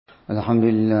الحمد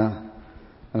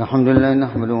لله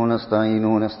نحمده ونستعينه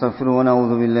ونستغفره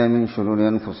ونعوذ بالله من شرور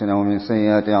أنفسنا ومن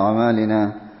سيئات أعمالنا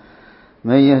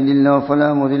من يهد الله فلا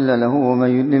مضل له ومن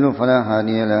يضلل فلا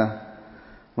هادي له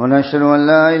ونشهد أن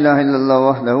لا إله إلا الله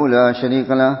وحده لا شريك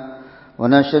له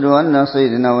ونشهد أن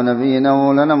سيدنا ونبينا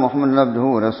ومولانا محمد عبده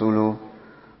ورسوله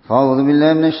فأعوذ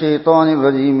بالله من الشيطان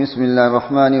الرجيم بسم الله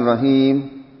الرحمن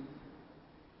الرحيم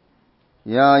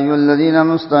يا أيها الذين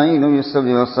آمنوا استعينوا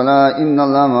بالصبر والصلاة إن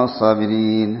الله مع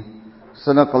الصابرين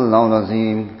صدق الله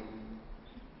العظيم.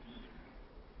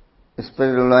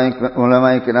 Respected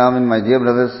ulama kiram and my dear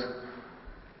brothers,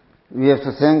 we have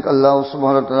to thank Allah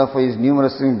subhanahu wa ta'ala for His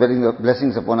numerous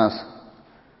blessings upon us.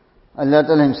 Allah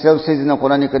Ta'ala Himself says in the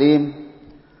Quran Kareem,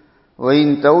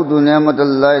 وَإِن تَعُدُّوا نِعْمَةَ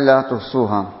اللَّهِ لَا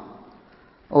تُحْصُوهَا.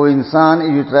 O insan,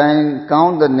 if you try and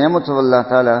count the ni'mats of Allah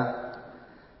Ta'ala,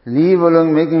 leave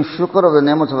alone making shukr of the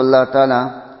ni'mats of Allah Ta'ala,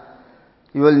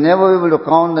 you will never be able to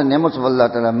count the ni'mats of Allah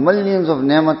Ta'ala. Millions of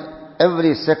ni'mat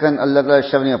every second Allah Ta'ala is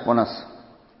showering upon us.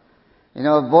 In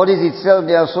our bodies itself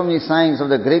there are so many signs of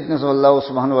the greatness of Allah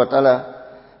subhanahu wa ta'ala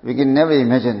we can never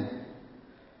imagine.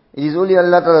 It is only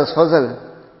Allah Ta'ala's fazl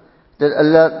that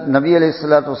Allah, Nabi alayhi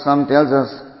salatu wasalam tells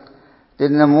us that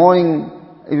in the morning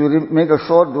if you make a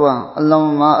short dua,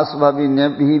 Allahumma asbah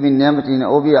bihi bin ni'matin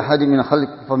aw bi ahadi min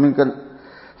khalq faminka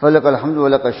falaka alhamdu wa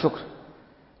laka shukr.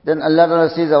 Then Allah Ta'ala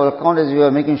says, I will count as we are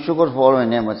making shukr for all my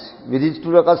ni'mats. With each 2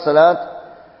 rakat salat,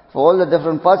 for all the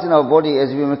different parts in our body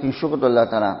as we are making shukr to Allah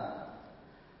Ta'ala.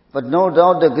 But no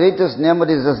doubt the greatest ni'mat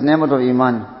is this ni'mat of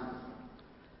Iman.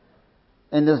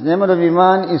 And this ni'mat of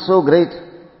Iman is so great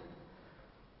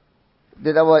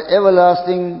that our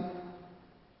everlasting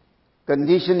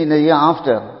condition in the year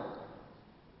after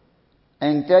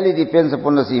entirely depends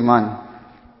upon this Iman.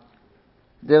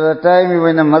 There were times we were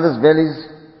in a mother's bellies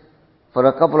for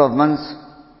a couple of months.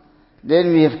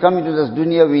 Then we have come into this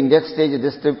dunya, we in that stage,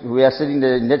 we are sitting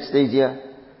there in that stage here.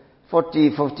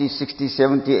 40, 50, 60,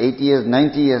 70, 80 years,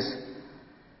 90 years.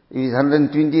 It is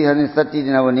 120, 130,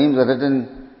 then our names are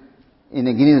written in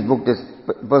a Guinness book. This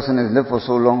person has lived for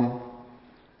so long.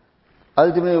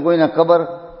 Ultimately we go in a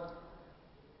qabr,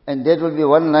 and that will be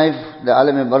one life, the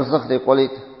alam-e-barzakh they call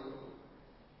it.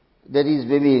 That is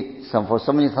maybe for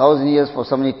so many thousand years, for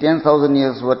so many 10,000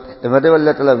 years, whatever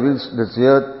Allah Ta'ala wills this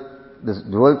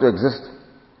world to exist.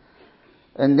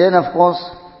 And then of course,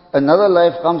 another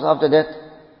life comes after that.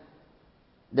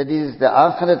 That is the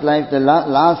akhirat life, the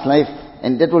last life,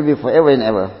 and that will be forever and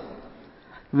ever.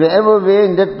 Wherever we are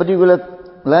in that particular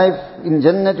life, in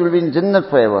Jannat, will be in Jannat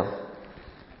forever.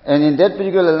 And in that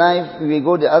particular life, if we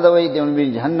go the other way, they will be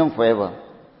in Jahannam forever.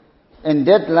 And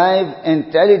that life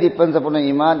entirely depends upon the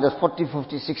Iman, the 40,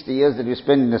 50, 60 years that we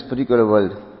spend in this particular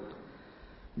world.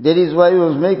 That is why we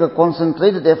must make a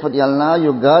concentrated effort, Ya Allah,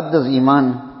 you guard this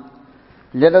Iman.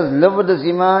 Let us live with this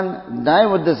Iman,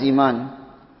 die with this Iman.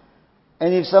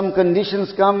 And if some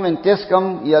conditions come and tests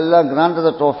come, Ya Allah, grant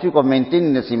us the tawfiq of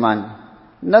maintaining this Iman.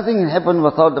 Nothing happens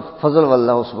without the fazl of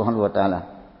Allah subhanahu wa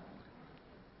ta'ala.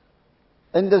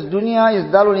 And this dunya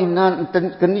is darul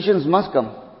imtihan, conditions must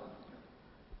come.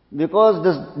 Because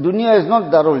this dunya is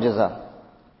not darul jaza.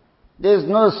 There is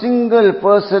not a single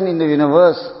person in the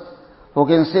universe who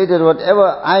can say that whatever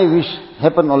I wish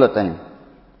happen all the time.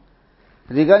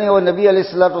 Regarding our Nabi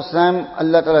alayhi salatu wasalam,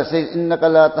 Allah Ta'ala says, إِنَّكَ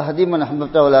لَا تَهْدِي مَنْ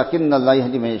أَحْبَبْتَ وَلَكِنَّ اللَّهَ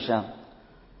يَهْدِي مَن يَشَاءُ.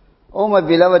 O my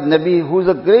beloved Nabi, who is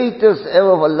the greatest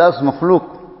ever of Allah's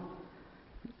makhluk,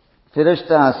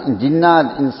 Firishtas, in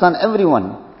Jinnat, Insan,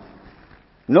 everyone.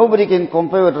 Nobody can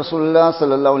compare with Rasulullah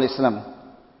sallallahu alayhi wa sallam.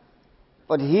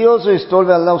 But he also is told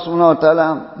by Allah subhanahu wa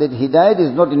ta'ala that hidayat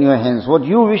is not in your hands. What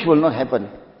you wish will not happen.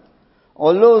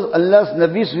 Although Allah's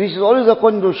Nabi's wish is always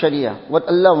according to Sharia, what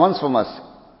Allah wants from us.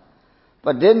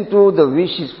 But then too the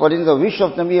wish is, for instance, the wish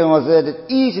of Nabi was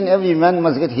that each and every man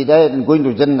must get hidayat and go into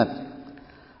Jannat.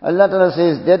 Allah Ta'ala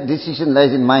says that decision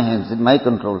lies in my hands, in my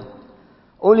control.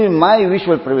 Only my wish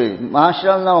will prevail.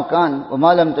 MashaAllah kan, wa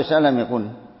ma lam tasha lam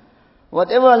yakun.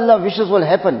 Whatever Allah wishes will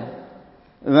happen.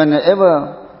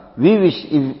 Whenever we wish,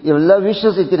 if Allah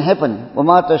wishes, it can happen.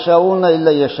 وَمَا تَشَاءُونَ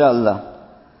إِلَّا يَشَاءَ اللَّهُ.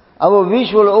 Our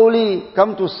wish will only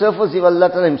come to surface if Allah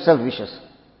Ta'ala Himself wishes.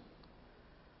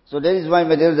 So that is why,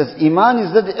 my dear, this Iman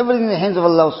is that everything in the hands of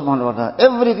Allah subhanahu wa ta'ala.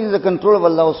 Everything is the control of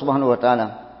Allah subhanahu wa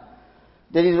ta'ala.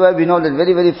 That is why we know that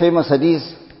very, very famous hadith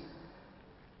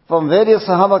from various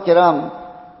Sahaba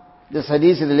Kiram. This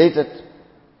hadith is related.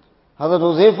 Hazrat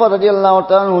Huzaifa radiallahu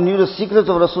ta'ala, who knew the secrets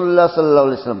of Rasulullah sallallahu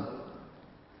alayhi wa sallam.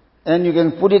 And you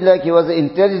can put it like he was the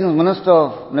intelligence minister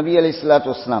of Nabi alayhi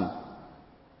salatu wasalam.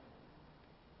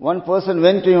 One person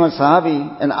went to him, a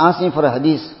Sahabi, and asked him for a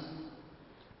hadith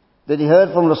that he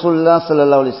heard from Rasulullah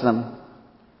sallallahu alayhi wa sallam.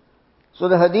 So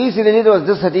the hadith related was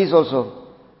this hadith also.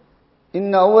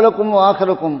 Inna awwalakum wa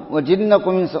akhirakum wa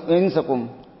jinnakum wa insakum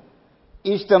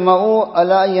ijtama'u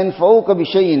ala yanfa'uka bi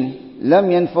shay'in lam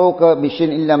yanfa'uka bi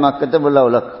shay'in illa ma kataba Allahu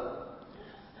lak.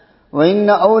 Wa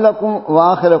inna awwalakum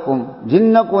wa akhirakum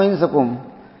jinnakum wa insakum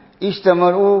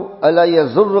ijtama'u ala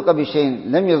yazurruka bi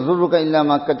shay'in lam yazurruka illa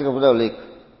ma kataba Allahu lak.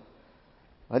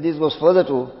 Hadith goes further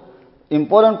to,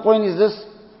 important point is this,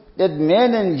 that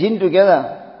man and jinn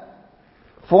together,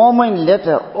 form and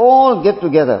letter, all get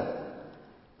together,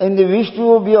 and they wish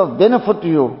to be of benefit to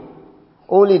you.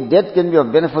 Only death can be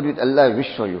of benefit with Allah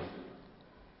wish for you.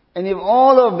 And if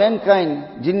all of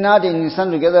mankind, jinnat and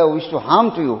insan together, wish to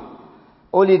harm to you,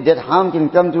 only that harm can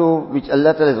come to you which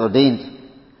Allah has ordained.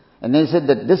 And they said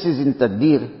that this is in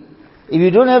taqdeer. If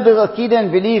you don't have this aqidah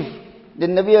and belief,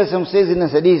 then Nabi Aslam says in a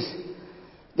hadith,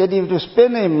 that if you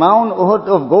spend a mound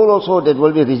of gold also, that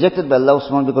will be rejected by Allah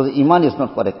subhanahu because the iman is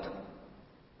not correct.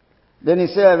 Then he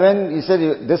said, when he said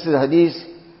this is hadith,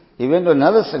 he went to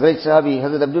another great sahabi,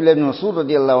 Hazrat Abdullah ibn Mas'ud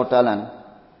radiallahu ta'ala.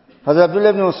 Hazrat Abdullah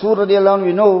ibn Mas'ud radiallahu anhu,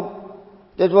 we know,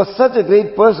 that was such a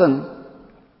great person,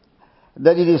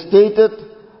 that it is stated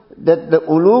that the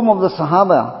ulum of the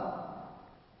Sahaba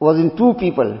was in two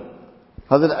people.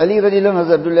 Hazrat Ali radiallahu anhu,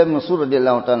 Hazrat Abdullah ibn Mas'ud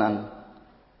radiallahu ta'ala.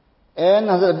 And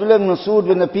Hazrat Abdullah ibn Mas'ud,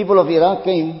 when the people of Iraq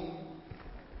came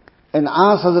and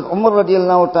asked Hazrat Umar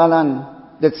radiallahu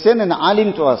ta'ala that send an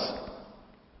alim to us.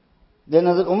 Then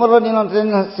Hazrat Umar radiallahu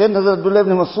ta'ala sent Hazrat Abdullah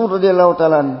ibn Mas'ud radiallahu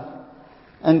ta'ala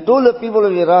and told the people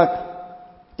of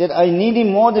Iraq that I need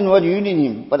him more than what you need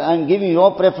him, but I am giving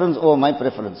your preference over my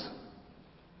preference.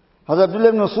 Hazrat Abdullah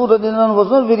ibn Mas'ud radiallahu anhu was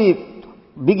not very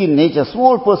big in nature,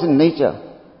 small person in nature.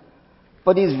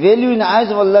 But his value in the eyes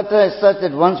of Allah is such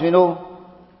that once we know,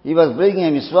 he was breaking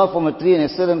a miswak from a tree and a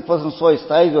certain person saw his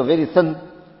thighs were very thin.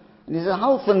 And he said,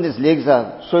 how thin his legs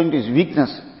are, showing his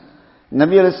weakness.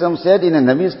 Nabi Al-Islam said in a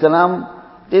Nabi's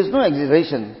kalam, there is no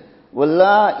exaggeration.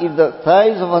 Wallah, if the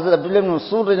thighs of Hazrat Abdullah ibn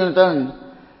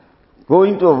Mas'ud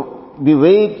going to be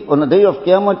weighed on the day of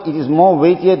Qiyamah, it is more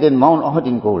weightier than Mount Uhud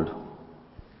in gold.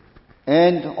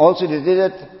 And also it is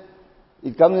that,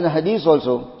 it comes in a hadith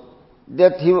also,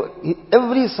 that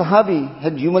every sahabi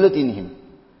had humility in him.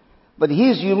 But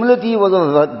his humility was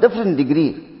of a different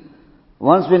degree.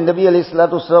 Once when Nabi alayhi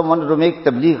salatu wasalam wanted to make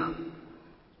tabligh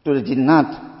to the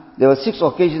jinnat, there were 6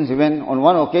 occasions he went. On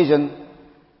one occasion,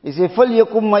 he said,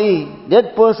 فَلْيَكُمْ مَئِي,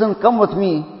 that person come with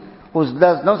me who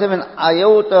does not have an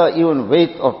iota even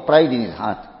weight of pride in his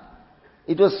heart.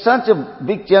 It was such a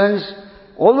big challenge.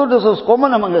 Although this was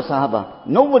common among the Sahaba,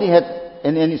 nobody had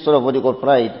any sort of what you call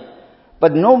pride.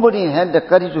 But nobody had the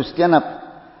courage to stand up.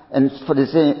 And for the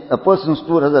same, a person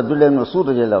stood as Abdullah ibn Mas'ud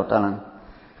radiallahu ta'ala.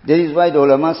 That is why the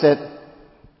ulama said,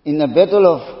 in the battle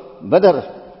of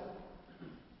Badr,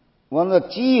 one of the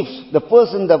chiefs, the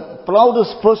person, the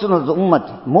proudest person of the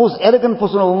ummah, most arrogant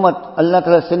person of ummah, Allah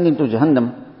ta'ala sent him to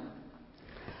Jahannam.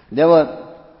 There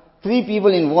were 3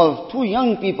 people involved, 2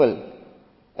 young people.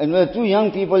 And where 2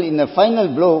 young people in the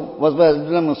final blow was by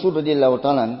Abdullah Mas'ud radiallahu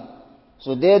ta'ala.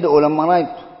 So there the ulama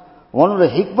write, one of the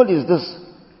hikmah is this,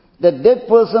 that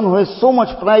person who has so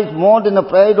much pride, more than the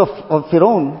pride of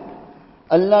Fir'aun,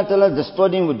 Allah Ta'ala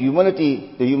destroyed him with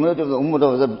humility, the humility of the ummah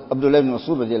of Abdullah ibn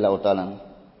Mas'ud radiallahu ta'ala.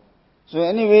 So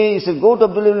anyway, he said, go to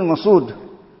Abdullah ibn Mas'ud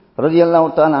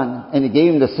radiallahu ta'ala, and he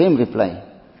gave him the same reply.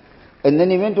 And then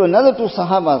he went to another 2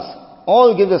 sahabas,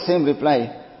 all gave the same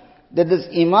reply, that this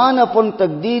iman upon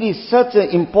taqdeer is such an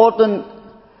important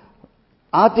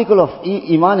article of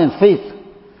iman and faith,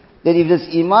 that if this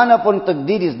iman upon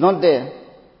taqdeer is not there,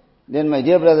 then my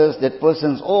dear brothers, that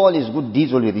person's all his good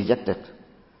deeds will be rejected.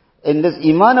 And this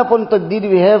iman upon taqdeer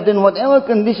we have, then whatever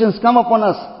conditions come upon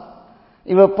us,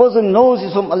 if a person knows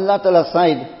he's from Allah Ta'ala's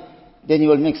side, then he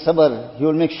will make sabr, he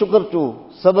will make shukr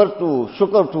to, sabr to,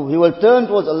 shukr to, he will turn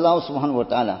towards Allah subhanahu wa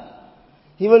ta'ala.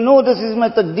 He will know this is my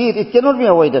taqdeer, it cannot be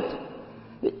avoided.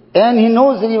 And he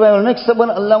knows that if I will make sabr,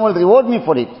 Allah will reward me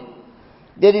for it.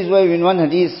 That is why in one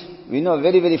hadith, we know a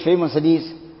very, very famous hadith,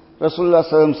 Rasulullah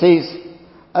sallallahu alaihi wasallam says,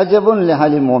 Ajabun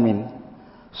lihali mu'min.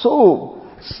 So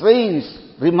strange,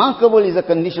 remarkable is the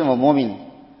condition of a mu'min.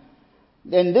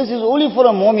 Then this is only for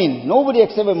a mu'min. Nobody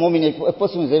except a mu'min, a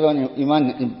person who has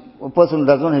iman, a person who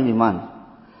does not have iman.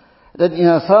 That in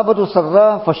asabatu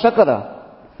sarra fashakara,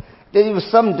 that if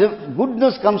some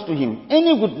goodness comes to him,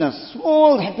 any goodness,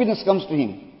 small happiness comes to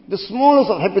him, the smallest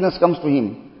of happiness comes to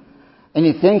him, and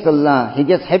he thanks Allah, he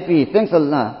gets happy, he thanks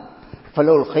Allah,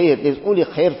 falahul khair, there is only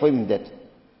khair for him in that.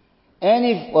 And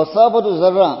if wasabatu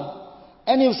zarra,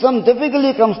 and if some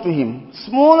difficulty comes to him,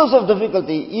 smallest of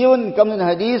difficulty, even comes in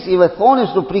hadith, if a thorn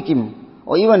is to prick him,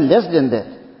 or even less than that,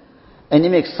 and he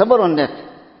makes sabr on that,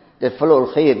 that fellow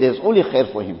al-khair, there's only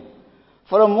khair for him.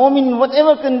 For a mu'min,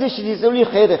 whatever condition, is only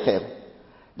khair.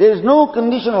 There is no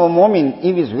condition of a mu'min,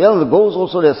 if his wealth goes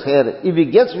also there's khair. If he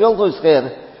gets wealth also is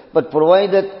khair, but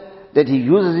provided that he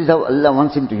uses it how Allah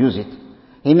wants him to use it.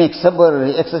 He makes sabr,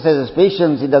 he exercises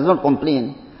patience, he does not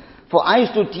complain. For eyes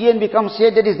to tear and become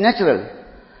sad, that is natural.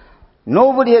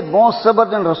 Nobody had more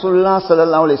sabr than Rasulullah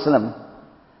sallallahu alaihi wasallam.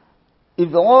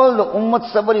 If all the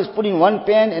ummah sabr is put in one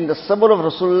pan and the sabr of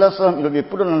Rasulullah sallallahu alaihi wasallam, it will be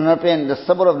put on another pan, the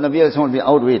sabr of Nabi alaihi wasallam will be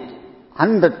outweighed.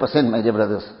 100%, my dear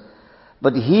brothers.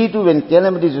 But he too, when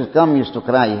calamities used to come, used to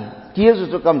cry. Tears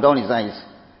used to come down his eyes.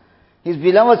 His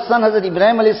beloved son, Hazrat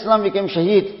Ibrahim alayhi salam, became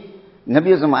shaheed.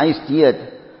 Nabi Azam's eyes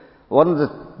teared. One of the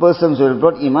persons who had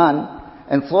brought Iman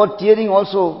and thought tearing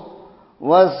also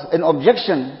was an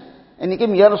objection. And he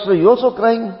came, Ya Rasulullah, you also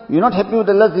crying? You're not happy with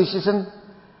Allah's decision?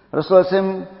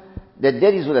 Rasulullah said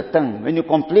that is with the tongue. When you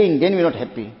complain, then you're not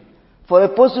happy. For a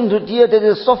person to tear,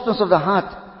 there is softness of the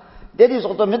heart. That is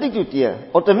automatic to tear.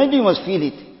 Automatically you must feel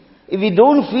it. If we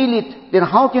don't feel it, then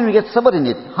how can we get sabr in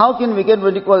it? How can we get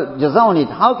what we call jaza on it?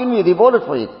 How can we be rewarded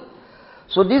for it?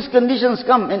 So these conditions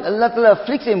come and Allah Ta'ala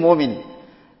afflicts a mu'min.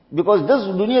 Because this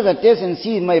dunya is a test and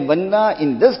see my banda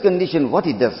in this condition, what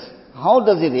he does. How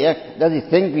does he react? Does he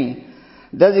thank me?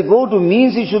 Does he go to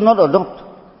means he should not adopt?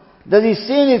 Does he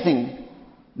say anything?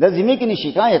 Does he make any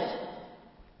shikayat?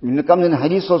 When it comes in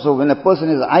hadith also, when a person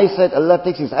has eyesight, Allah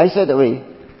takes his eyesight away.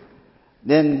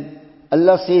 Then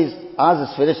Allah says, as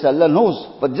is finished, Allah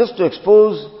knows. But just to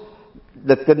expose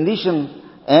the condition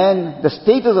and the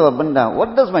status of a banda,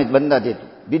 what does my banda did?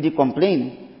 Did he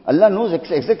complain? Allah knows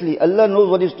exactly. Allah knows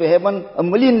what is to happen a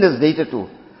million years later too.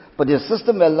 But there's a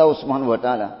system by Allah subhanahu wa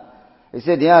ta'ala. He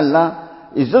said, Ya Allah,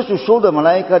 it's just to show the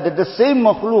malaika that the same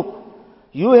makhluk,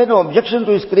 you had no objection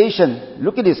to his creation.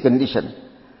 Look at his condition.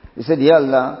 He said, Ya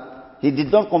Allah, he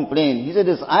did not complain. He said,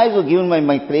 his eyes were given by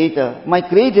my creator. My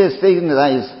creator has taken his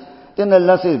eyes. Then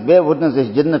Allah says, bear witness,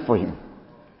 there's Jannat for him.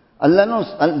 Allah knows.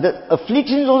 The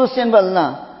affliction is also sent by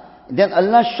Allah. Then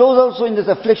Allah shows also in this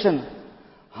affliction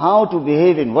how to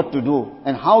behave and what to do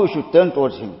and how we should turn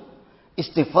towards him.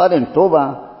 Istighfar and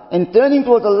tawbah. And turning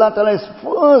towards Allah Ta'ala's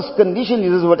first condition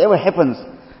is whatever happens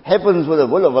with the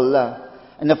will of Allah.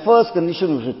 And the first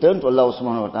condition we should turn to Allah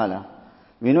subhanahu wa ta'ala.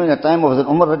 We know in the time of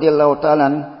Hazrat Umar radiallahu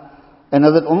ta'ala, and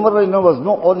Hazrat Umar radiallahu was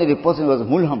no ordinary person, he was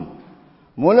mulham.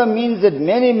 Mulham means that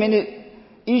many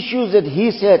issues that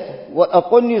he said, what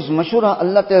upon his mashura,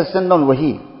 Allah Ta'ala sent down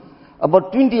wahi.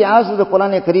 About 20 hours of the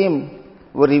Quran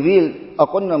Kareem were revealed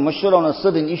upon a mashura on a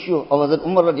certain issue of Hazrat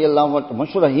Umar radiallahu, what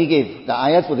mashura he gave, the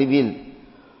ayats were revealed.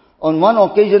 On one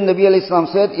occasion, Nabi alayhi salam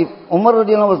said, if Umar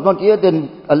radiallahu was not here,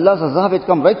 then Allah's azab had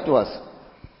come right to us.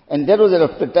 And that was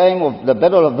at the time of the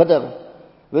Battle of Badr,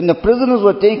 when the prisoners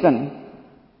were taken,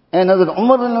 and Hazrat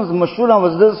Umar radiallahu mashura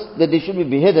was this, that they should be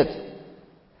beheaded.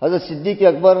 Hazrat Siddiq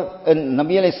Akbar and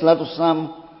Nabi alayhi salatu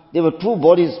wasalam, they were two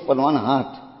bodies but one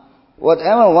heart.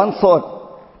 Whatever one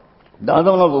thought, the other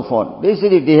one also thought. They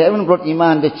said if they haven't brought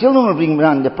Iman, their children will bring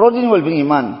Iman, their progeny will bring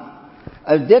Iman.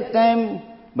 At that time,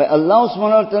 by Allah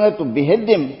subhanahu wa ta'ala to behead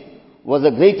them was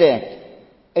a great act.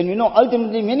 And you know,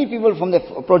 ultimately many people from the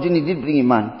progeny did bring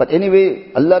Iman. But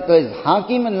anyway, Allah Ta'ala is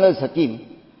Hakim and Allah is Hakim.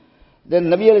 Then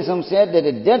Nabi alayhi salam said that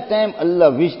at that time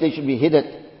Allah wished they should be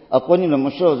hidden. According to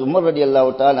Mashur Umar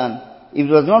radiallahu ta'ala, if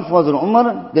it was not for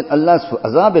Umar, then Allah's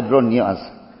azab had drawn near us.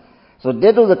 So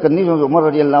that was the condition of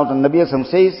Umar radiallahu ta'ala. Nabi Asam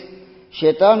says,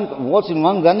 Shaitan walks in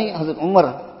one gully, Hazrat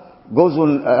Umar goes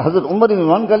on, Hazrat Umar in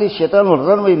one gully, Shaitan will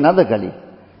run away in another gully.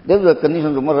 That was the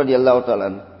condition of Umar radiallahu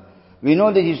ta'ala. We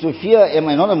know that he used to fear, am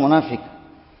I not a munafiq?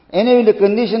 Anyway, the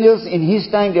condition is, in his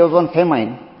time there was one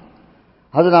famine.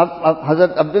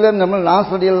 Hazrat Abdullah ibn Amr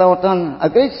al-As radiallahu ta'ala, a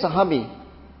great sahabi,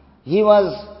 he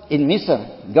was in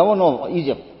Misr, governor of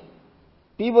Egypt.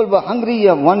 People were hungry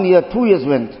 1 year, 2 years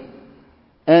went.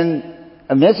 And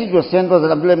a message was sent to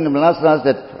Hazrat Abdullah ibn Abbas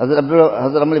that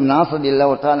Hazrat Amr ibn As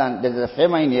radiallahu ta'ala, there is a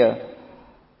famine here.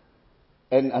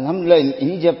 And alhamdulillah, in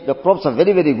Egypt, the crops are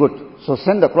very, very good. So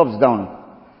send the crops down.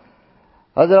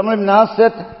 Hazrat Amr ibn As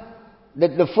said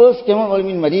that the first camel will be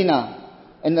in Medina,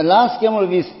 and the last camel will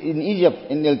be in Egypt,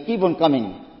 and they'll keep on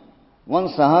coming. One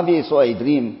Sahabi saw a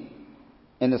dream.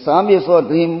 And the Sahabi saw a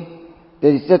dream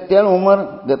that he said, tell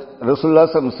Umar that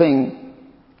Rasulullah was saying,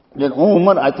 that, oh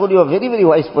Umar, I thought you were a very, very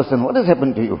wise person. What has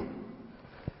happened to you?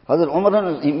 Hazrat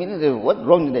Umar immediately said, what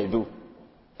wrong did I do?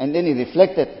 And then he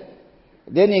reflected.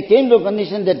 Then he came to a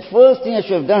condition that first thing I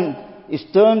should have done is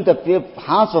turn the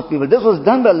hearts of people. This was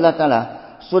done by Allah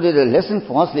Ta'ala, so that a lesson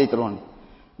for us later on.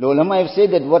 The ulama have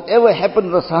said that whatever happened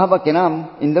to the Sahaba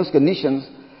Kiram in those conditions,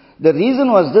 the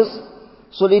reason was this,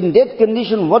 so in that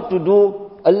condition what to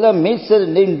do Allah made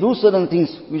certain, they do certain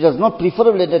things which was not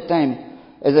preferable at that time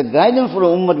as a guidance for the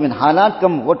ummah when halat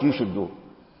come, what you should do.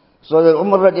 So that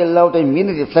Umar radiallahu ta'ala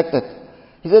immediately reflected.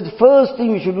 He said, the first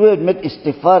thing we should do is make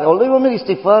istighfar. Although we make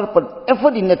istighfar, but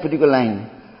effort in that particular line.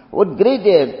 What great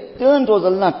day, turn towards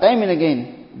Allah time and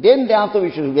again. Then thereafter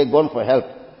we should have gone for help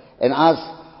and ask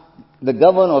the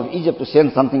governor of Egypt to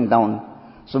send something down.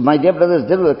 So my dear brothers,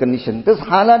 there was a condition. This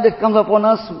halat that comes upon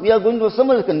us, we are going to a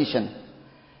similar condition.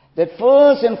 That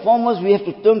first and foremost we have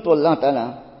to turn to Allah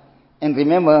Ta'ala and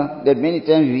remember that many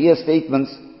times we hear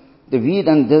statements, the we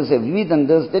done this, we done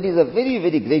this. That is a very,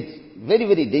 very great, very,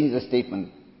 very dangerous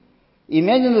statement.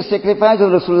 Imagine the sacrifice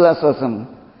of Rasulullah Sallallahu Alaihi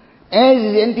Wasallam. As he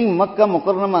is entering Makkah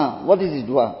Mukarramah, what is his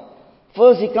dua?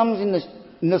 First he comes in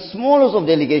the smallest of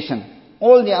delegation.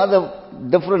 All the other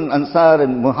different Ansar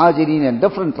and Muhajirin and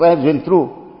different tribes went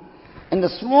through. And the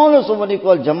smallest of what you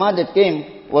call Jamaat that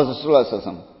came was Rasulullah Sallallahu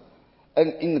Alaihi Wasallam.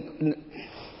 And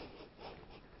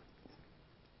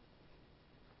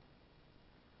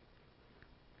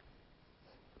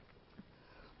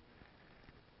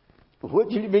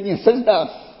what should he bring in sajda?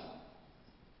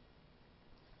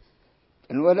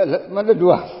 And what a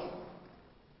dua.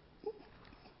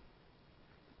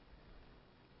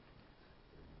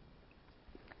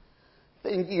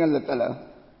 Thanking Allah Ta'ala,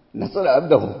 Nasara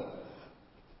Abdahu,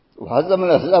 Wahazam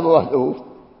al-Ahzab wahdahu.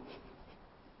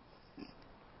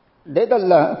 That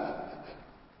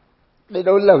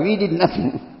Allah, we did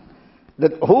nothing.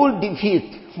 That whole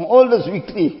defeat, all this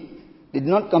victory, did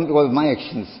not come because of my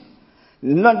actions.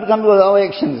 Did not come because of our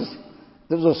actions.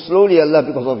 This was slowly Allah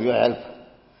because of your help.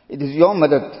 It is your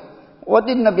madad. What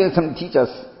did Nabi Sallallahu teach us?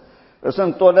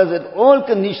 Rasul taught us that all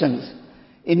conditions,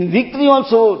 in victory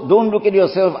also, don't look at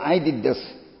yourself, I did this.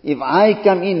 If I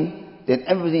come in, then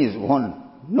everything is gone.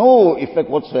 No effect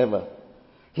whatsoever.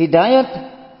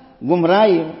 Hidayat,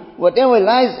 Gumrai, whatever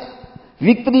lies,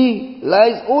 victory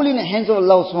lies all in the hands of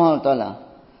Allah subhanahu wa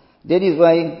ta'ala. That is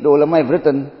why the ulama have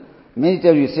written, many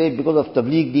times we say because of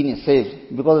Tabligh deen is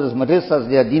saved, because of madrasas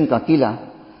they are deen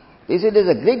kakila. They say there's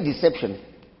a great deception.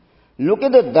 Look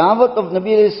at the da'wat of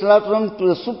Nabi alayhi salatu wasalam to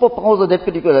the superpowers of that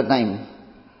particular time.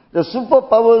 The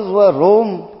superpowers were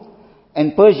Rome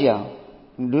and Persia,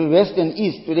 the west and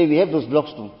east. Today we have those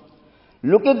blocks too.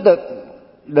 Look at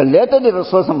the letter that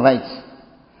Rasul writes.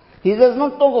 He does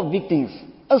not talk of big things.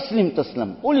 Aslim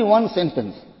taslam. Only one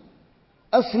sentence.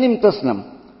 Aslim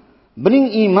taslam. Bring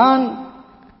iman,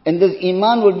 and this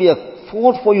iman will be a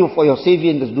fort for you for your savior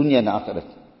in this dunya and akhirat.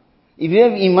 If you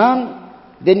have iman,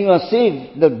 then you are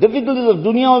saved. The difficulties of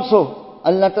dunya also,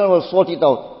 Allah Ta'ala will sort it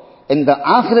out. And the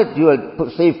akhirat you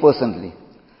will save personally.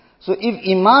 So if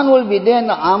iman will be there in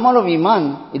the amal of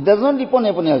iman, it does not depend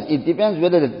upon us. It depends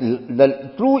whether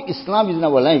the true Islam is in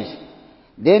our lives.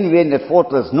 Then we are in that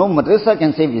fortress. No madrasa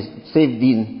can save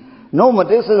deen. No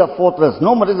madrasa is a fortress.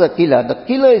 No madrasa is a killer. The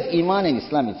killer is iman and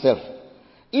Islam itself.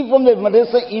 If from the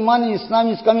madrasa iman and Islam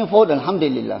is coming forward,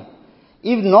 alhamdulillah.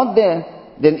 If not there,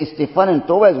 then istighfar and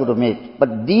tawbah is going to make.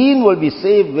 But deen will be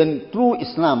saved when through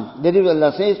Islam. That is what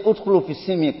Allah says, udkhulu fis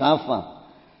silmi kafa.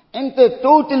 Enter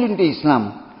totally into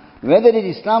Islam. Whether it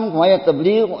is Islam via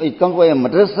tabligh, or it comes via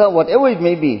madrasa, whatever it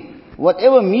may be,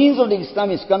 whatever means of the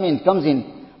Islam is coming, comes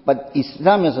in, but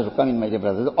Islam has to come in, my dear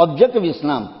brothers. The object of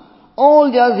Islam,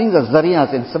 all the other things are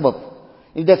zariyas and sabab.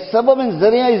 If that sabab and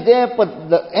zariya is there, but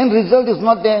the end result is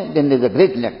not there, then there's a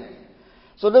great lack.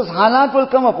 So this halat will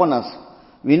come upon us.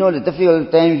 We know the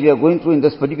difficult times we are going through in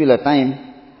this particular time.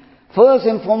 First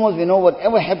and foremost, we know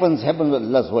whatever happens, happens with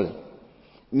Allah's will.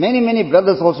 Many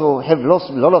brothers also have lost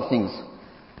a lot of things.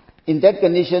 In that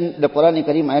condition, the Quran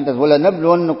Kareem ayat says,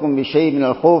 وَلَنَبْلُوَنَّكُمْ بِشَيْءٍ مِنَ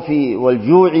الْخَوْفِ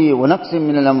وَالْجُوعِ وَنَقْصٍ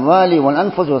مِنَ الْأَمْوَالِ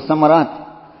وَالْأَنفُسِ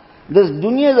وَالثَّمَرَاتِ. This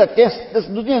dunya is a test. This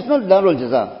dunya is not Darul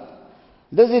Jaza.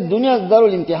 This is dunya is Darul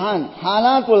Imtihan.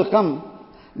 Halat will come.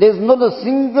 There is not a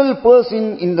single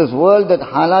person in this world that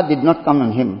halat did not come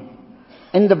on him.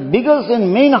 And the biggest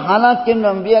and main halat came to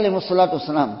Anbiya alayhi salatu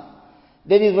wasalam.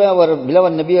 That is why our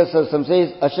beloved Nabi sallallahu alaihi wasallam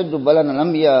says, Ashaddu balan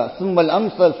al-anbiya, thumma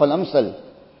al-amsal fal-amsal.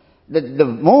 That the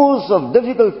most of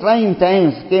difficult trying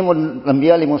times came on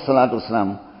Anbiya alayhi salatu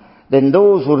wasalam. Then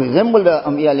those who resemble the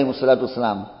Anbiya alayhi salatu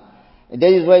wasalam.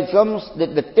 That is why it comes,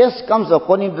 that the test comes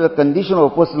according to the condition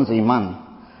of a person's iman.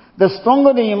 The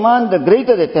stronger the iman, the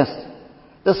greater the test.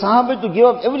 The Sahaba to give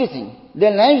up everything.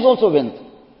 Their lives also went.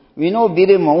 We know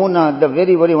Bir Mauna, the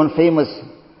very, very one famous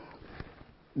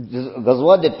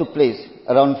Ghazwa that took place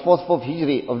around 4th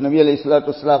Hijri of Nabi alayhi salatu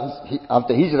wasalam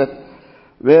after Hijrat,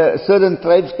 where certain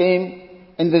tribes came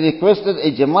and they requested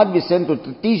a Jamaat be sent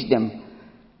to teach them.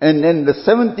 And then the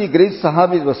 70 great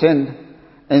Sahabis were sent,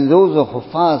 and those of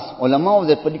Hufaz, ulama of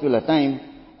that particular time,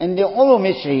 and they all were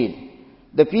made shaheed.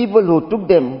 The people who took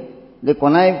them, they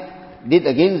connived, did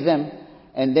against them,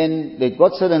 and then they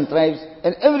got certain tribes,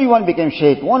 and everyone became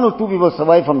shaheed. 1 or 2 people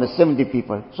survived from the 70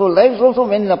 people. So lives also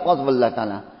went in the path of Allah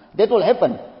Ta'ala. That will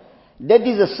happen. That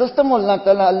is the system of Allah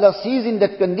Ta'ala. Allah sees in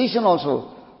that condition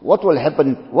also what will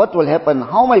happen,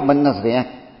 how my bandas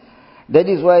react. That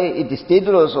is why it is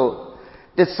stated also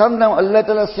that sometimes Allah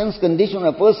Ta'ala sends condition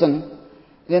on a person,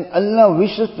 then Allah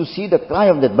wishes to see the cry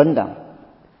of that banda.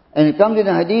 And it comes in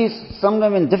a hadith,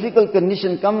 sometimes when difficult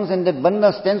condition comes and that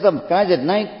banda stands up, cries at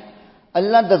night,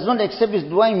 Allah does not accept his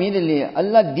dua immediately.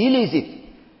 Allah delays it.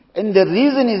 And the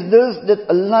reason is this, that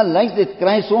Allah likes that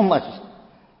cry so much.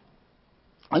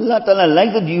 Allah Ta'ala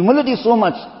likes that humility so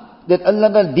much, that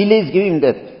Allah Ta'ala delays giving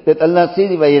that. That Allah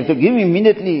says, if I have to give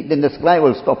immediately, then the cry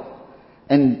will stop.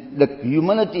 And the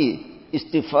humility,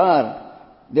 istighfar,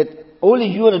 that only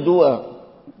you are a doer,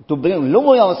 to bring,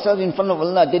 lower ourselves in front of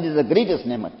Allah, that is the greatest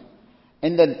ni'mat.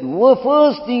 And the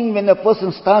first thing when a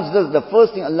person starts this, the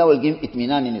first thing Allah will give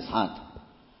itminan in his heart.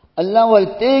 Allah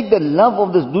will take the love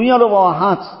of this dunya of our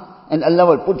hearts, and Allah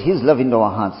will put His love into our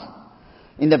hearts.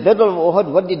 In the battle of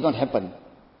Uhud, what did not happen?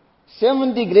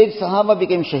 70 great Sahaba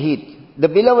became shaheed. The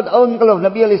beloved uncle of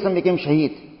Nabi alayhi salam became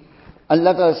shaheed.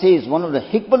 Allah Ta'ala says, one of the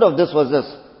hikmah of this was this,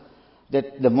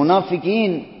 that the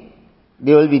munafiqeen,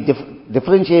 they will be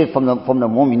differentiated from the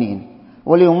mu'mineen.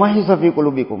 وَلِيُمَحِّصَ فِي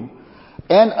قُلُوبِكُمْ.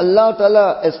 And Allah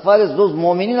Ta'ala, as far as those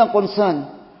mu'mineen are concerned,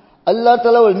 Allah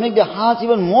Ta'ala will make their hearts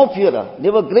even more purer. They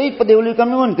were great, but they will become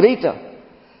even greater.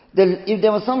 If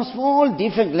there was some small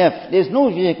defect left, there is no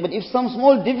defect, but if some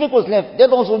small defect was left, that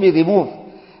also will be removed.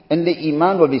 And the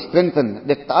iman will be strengthened.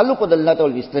 The ta'alluq with Allah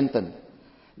will be strengthened.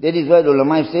 That is why the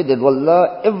ulama have said that,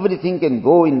 Wallah, everything can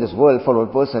go in this world for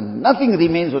a person. Nothing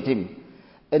remains with him.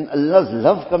 And Allah's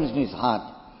love comes into his heart.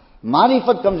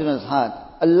 Marifat comes into his heart.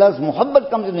 Allah's muhabbat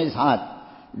comes into his heart.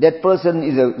 That person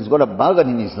is got a bargain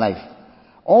in his life.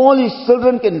 All his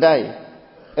children can die.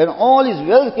 And all his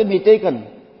wealth can be taken.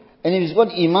 And if he's got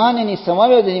iman and he's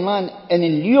samawiyat iman, and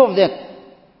in lieu of that,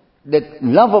 that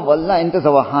love of Allah enters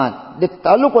our heart. That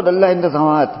ta'alluq with Allah enters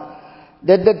our heart.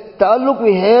 That the ta'alluq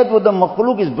we had with the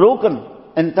makhluk is broken.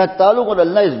 And that ta'alluq with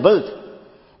Allah is built.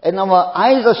 And our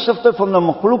eyes are shifted from the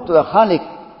makhluk to the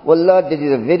khaliq. Wallah, that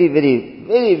is a very,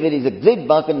 a great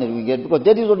bargain that we get. Because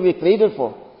that is what we are created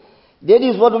for. That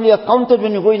is what will be accounted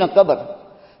when you go in a qabr.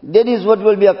 That is what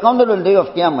will be accounted on the day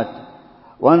of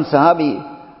Qiyamah. One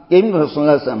Sahabi came to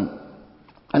Rasulullah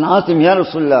and asked him, Ya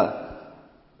Rasulullah,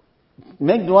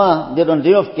 make dua that on the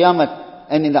day of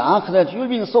Qiyamah and in the Akhirat, you will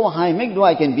be so high, make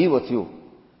dua I can be with you.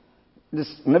 This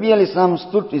Nabi alayhi salam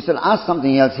stood, he said, ask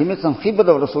something else. He made some khidmat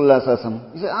of Rasulullah sallallahu alaihi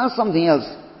wasallam. He said, ask something else.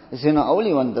 He said, no, I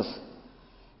only want this.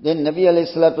 Then Nabi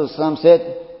alayhi salatu wasallam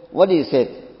said, what he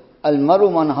said? Al-maru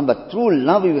man habbat, true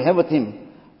love you have with him.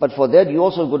 But for that you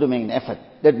also got to make an effort.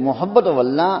 That muhabbat of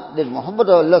Allah, that muhabbat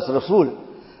of Allah's Rasul,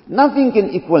 nothing can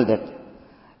equal that.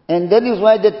 And that is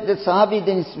why that Sahabi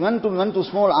then went to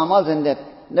small amals and that.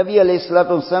 Nabi alayhi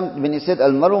salatu wasallam, when he said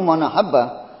Al-maru man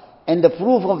habba, and the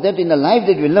proof of that in the life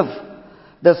that we live,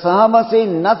 the Sahaba say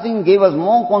nothing gave us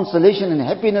more consolation and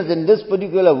happiness than this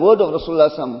particular word of Rasulullah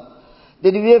sallallahu alaihi wasallam.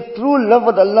 That we have true love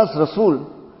with Allah's Rasul.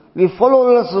 We follow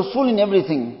Allah's Rasul in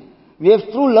everything. We have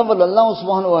true love with Allah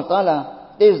subhanahu wa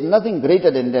ta'ala. There is nothing greater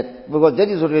than that. Because that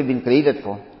is what we have been created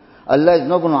for. Allah is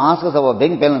not going to ask us our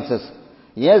bank balances.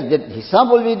 Yes, that hisab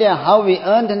will be there, how we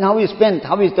earned and how we spent,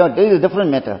 how we started. That is a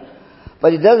different matter.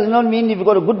 But it does not mean if you've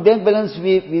got a good bank balance,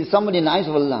 we somebody in the eyes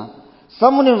of Allah.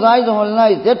 Someone in the eyes of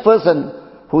Allah is that person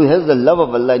who has the love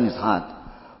of Allah in his heart.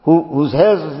 Who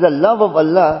has the love of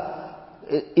Allah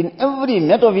in every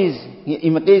matter of his. He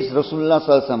imitates Rasulullah sallallahu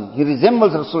alaihi wasallam. He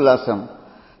resembles Rasulullah sallallahu alaihi wasallam.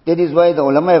 That is why the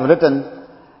ulama have written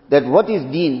that what is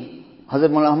deen. Hazrat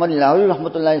Muhammad al-Lahori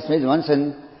rahmatullah says once,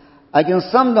 and I can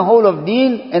sum the whole of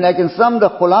deen and I can sum the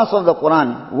khulas of the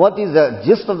Quran. What is the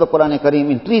gist of the Quran Kareem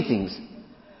in 3 things.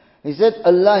 He said,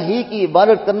 Allah hi ki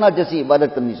ibadat karna jaisi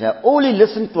ibadat karni chahiye. Only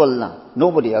listen to Allah,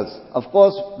 nobody else. Of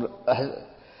course,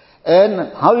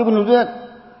 and how you going to do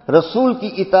that? Rasul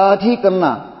ki itaat hi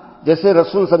karna, jaise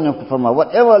Rasul sallallahu alaihi wasallam.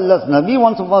 Whatever Allah's Nabi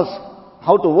wants of us,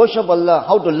 how to worship Allah,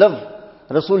 how to live,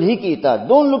 Rasul hi ki itaat.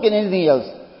 Don't look at anything else.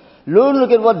 Don't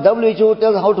look at what WHO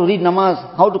tells how to read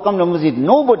namaz, how to come to masjid.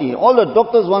 Nobody, all the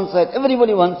doctors one side,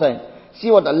 everybody one side.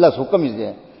 See what Allah's hukam is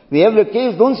there. We have the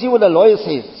case, don't see what the lawyer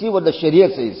says, see what the Sharia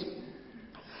says.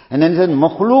 And then he said,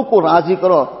 makhluk ko razi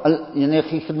karo, yani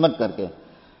khidmat karke.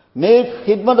 Make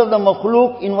khidmat of the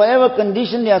makhluk in whatever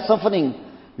condition they are suffering.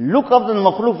 Look after the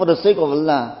makhluk for the sake of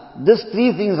Allah. These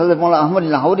 3 things, Hazrat Maulana Ahmad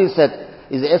al-Lahori said,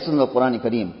 is the essence of the Quran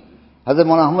Kareem. Hazrat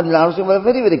Maulana Ahmad al-Lahori was a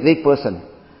very, very great person.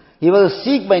 He was a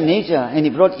Sikh by nature and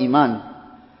he brought Iman.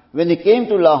 When he came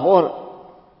to Lahore,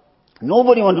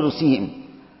 nobody wanted to see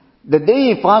him. The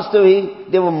day he passed away,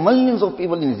 there were millions of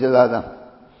people in his janazah.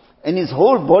 And his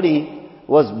whole body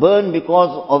was burned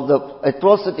because of the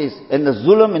atrocities and the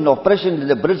zulm and the oppression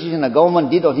that the British and the government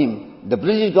did on him. The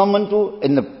British government too,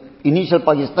 and the initial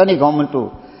Pakistani government too.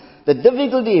 The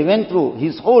difficulty he went through,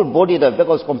 his whole body, the back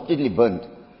was completely burned.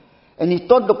 And he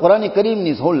taught the Quran Kareem in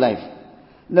his whole life.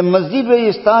 The masjid where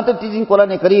he started teaching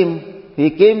Quran Kareem,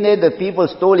 he came there, the people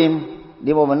stole him.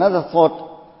 They were another thought.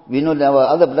 We know there were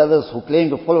other brothers who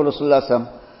claimed to follow Rasulullah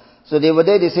Sallallahu. So they were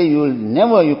there, they say,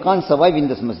 you can't survive in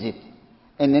this masjid.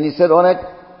 And then he said, alright,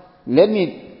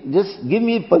 just give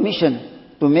me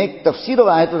permission to make tafsir of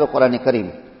ayat of the Quran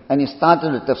Kareem. And he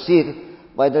started the tafsir.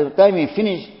 By the time he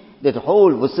finished, that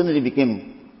whole vicinity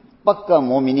became Pakka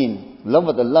Mu'mineen, love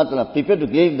with Allah Ta'ala, prepared to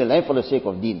give their life for the sake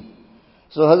of deen.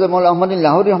 So Hazrat Maulana Ahmad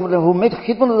Lahori, who made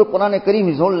khidmat of the Quran Kareem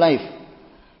his whole life,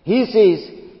 he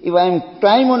says, if I am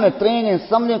time on a train and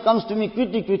somebody comes to me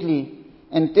quickly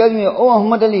and tells me, oh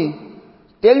Ahmad Ali,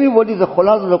 tell me what is the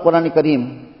khulas of the Quran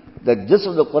Kareem. The gist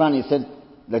of the Quran, he said,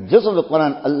 the gist of the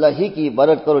Quran, Allah hi ki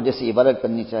ibadat karo jaise ibadat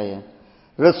karni chahiye.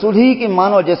 Rasul hi ki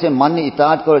mano jaise manni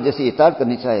itaat karo jaise itaat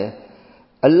karni chahiye.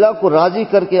 Allah ko razi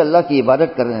karke Allah ki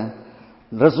ibadat kar rahe hain.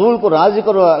 Rasul ko razi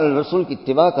karo Rasul ki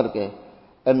ittiba karke.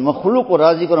 And makhluk ko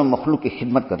razi karo makhluk ki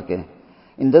khidmat karke.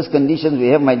 In those conditions we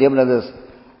have, my dear brothers,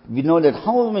 we know that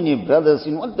how many brothers,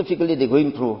 in what difficulty they're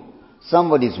going through.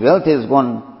 Somebody's wealth is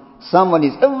gone.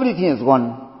 Somebody's everything is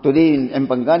gone. Today in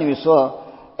Mpangani we saw,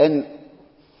 and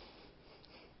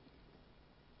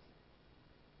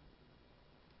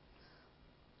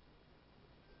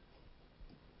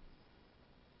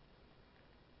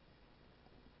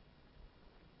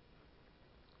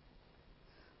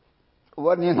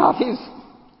one in Hafiz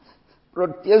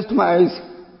brought tears to my eyes.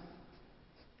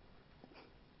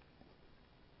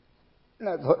 And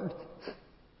I thought,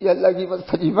 Ya Allah, give us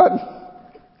Tajiban.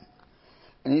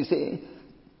 And he said,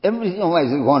 everything of mine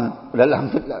is gone. But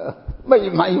Alhamdulillah, my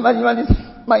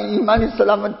iman is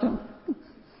salamat.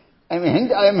 I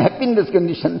am happy in this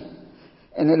condition.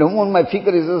 And at home my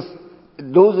fikr is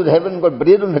this, those who haven't got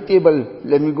bread on the table,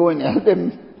 let me go and help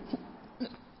them.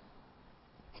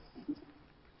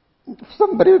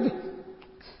 Some bread.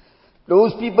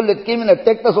 Those people that came and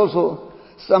attacked us also,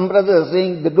 some brothers are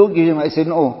saying, they don't give him. I said,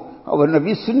 no, our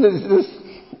Nabi Sunnah is this,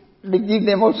 they give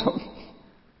them also.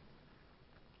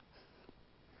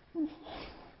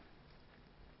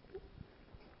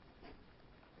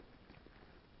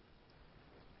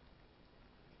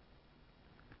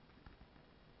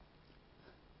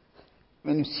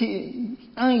 When you see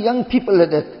young people like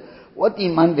that, what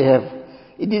iman they have.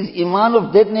 It is iman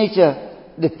of that nature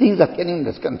that things are carrying in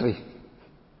this country.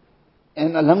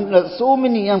 And alhamdulillah, so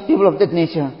many young people of that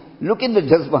nature, look at the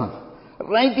jazba.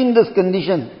 Right in this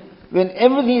condition, when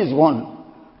everything is gone,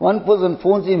 one person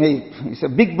phones him, he's a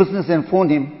big businessman,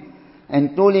 phoned him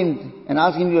and told him and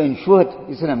asked him, you are insured?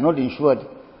 He said, I'm not insured.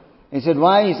 He said,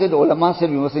 why? He said, ulama said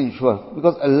we mustn't insure.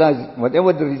 Because Allah is,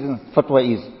 whatever the reason, fatwa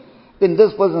is. Then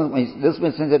this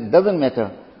man said, doesn't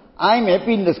matter. I'm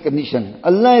happy in this condition.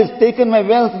 Allah has taken my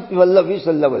wealth. If Allah wishes,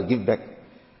 Allah will give back.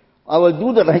 I will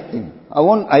do the right thing.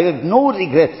 I have no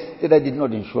regrets that I did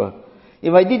not insure.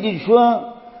 If I did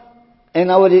insure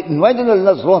and I would invite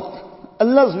Allah's wrath,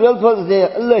 Allah's wealth was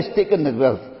there. Allah has taken that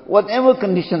wealth. Whatever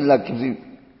condition Allah gives you.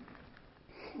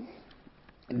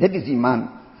 That is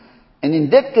iman. And in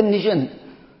that condition,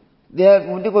 there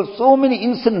are so many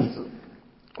incidents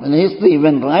in history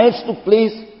when riots took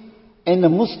place and the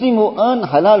Muslim who earned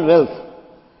halal wealth,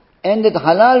 and that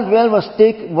halal wealth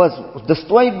was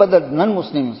destroyed by the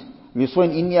non-Muslims. We saw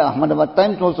in India, Ahmedabad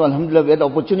Times also, alhamdulillah, we had the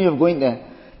opportunity of going there.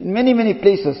 In many, many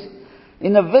places.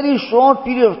 In a very short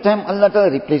period of time, Allah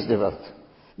Ta'ala replaced the wealth.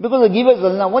 Because the giver is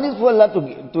Allah. What is for Allah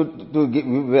to give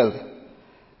wealth?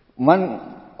 One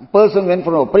person went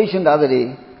for an operation the other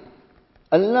day.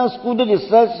 Allah's qudrat is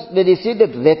such that he said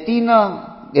that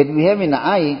retina that we have in the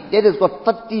eye, that has got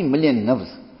 30 million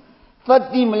nerves.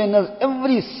 30 million nerves.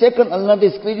 Every second Allah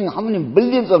is creating how many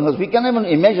billions of nerves. We cannot even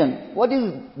imagine. What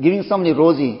is giving somebody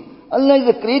rosy? Allah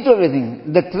is the creator of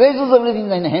everything. The treasures of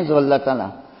everything are in the hands of Allah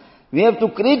Ta'ala. We have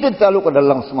to create a taluk with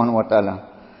Allah Subhanahu Wa Ta'ala.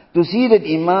 To see that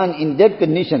iman in that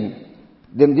condition,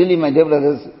 then really, my dear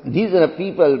brothers, these are the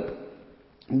people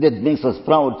that makes us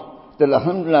proud. That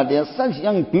alhamdulillah, there are such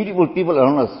young, beautiful people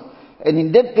around us. And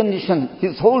in that condition,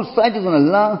 his whole sight is on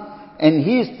Allah, and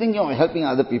he is thinking of helping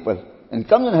other people. And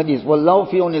comes in hadith, Wallahu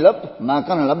fi awni al-abd, ma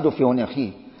kana al-abdu fi awni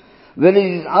akhi. Well,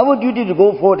 it is our duty to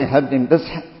go forward and help them. This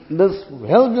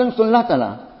help belongs to Allah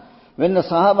Ta'ala. When the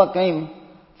Sahaba came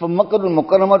from Makkah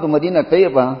al-Mukarramah to Medina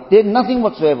Tayyibah, they had nothing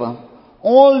whatsoever.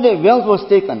 All their wealth was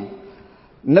taken.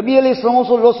 Nabi alayhi salam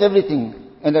also lost everything.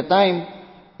 At the time,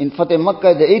 in Fateh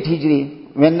Makkah, the 8th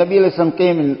Hijri, when Nabi alayhi salam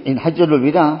came in Hajjatul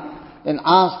Wida, and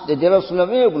asked that, Ya Rasulullah,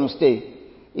 where are you going to stay?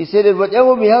 He said that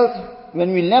whatever we held,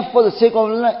 when we left for the sake of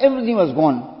Allah, everything was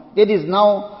gone. That is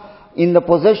now in the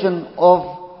possession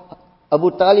of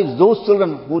Abu Talib's those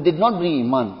children who did not bring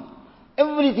Iman.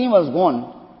 Everything was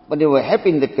gone, but they were happy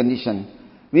in that condition.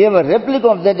 We have a replica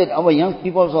of that our young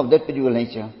people are of that particular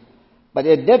nature. But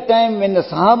at that time, when the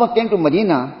Sahaba came to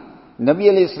Medina, Nabi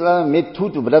alayhi salam made two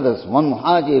brothers, one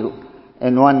Muhajir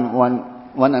and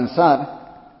one Ansar.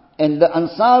 And the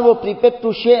Ansar were prepared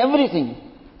to share everything.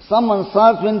 Some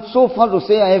Ansars went so far to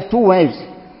say, I have 2 wives.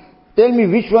 Tell me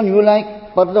which one you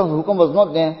like. Parda Hukam was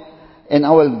not there. And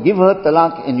I will give her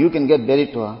talaq and you can get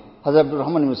married to her. Hazrat Abdul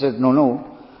Rahman said,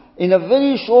 no. In a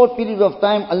very short period of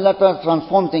time, Allah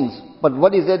transformed things. But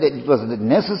what is that? It was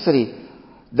necessary.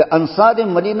 The Ansar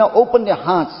in Medina opened their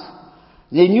hearts.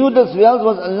 They knew this wealth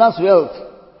was Allah's wealth.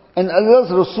 And Allah's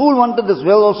Rasul wanted this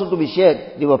wealth also to be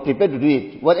shared. They were prepared to do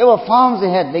it. Whatever farms they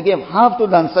had, they gave half to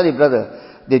the Ansari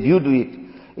brother, that you do it.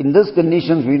 In these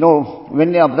conditions, we know,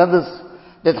 when they are brothers,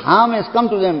 that harm has come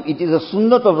to them. It is a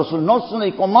sunnah of Rasul, not sunnah,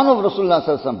 a command of Rasulullah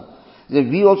sallallahu alaihi wasallam, that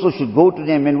we also should go to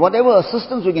them and whatever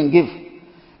assistance we can give.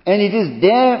 And it is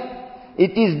their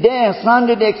ihsan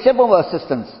that they accept our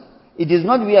assistance. It is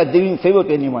not we are doing favor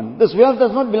to anyone. This wealth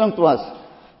does not belong to us.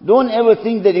 Don't ever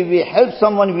think that if we help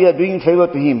someone, we are doing favor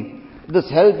to him. This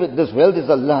wealth is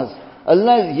Allah's.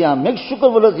 Allah is, make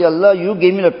shukr for us, Ya Allah, you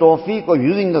gave me the tawfiq of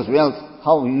using this wealth.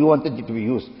 How you wanted it to be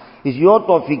used. It's your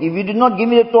tawfiq. If you did not give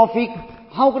me the tawfiq,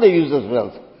 how could I use this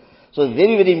wealth? So it's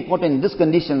very, very important in these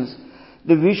conditions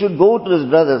that we should go to these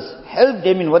brothers, help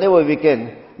them in whatever we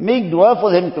can, make dua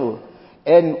for them too.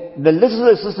 And the little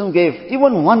assistance gave,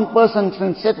 even one person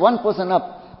can set one person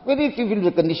up. Very few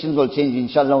the conditions will change,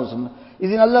 inshallah. Is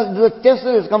in Allah, the test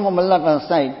that has come from Allah's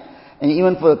side, and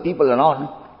even for the people around.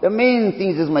 The main thing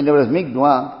is, my dear brothers, make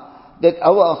dua, that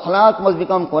our akhlaq must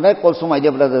become correct also, my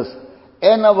dear brothers.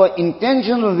 And our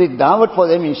intention will be da'wat for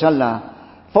them,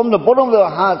 inshallah. From the bottom of our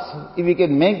hearts, if we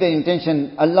can make the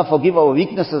intention, Allah forgive our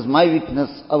weaknesses, my weakness,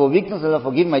 our weakness, Allah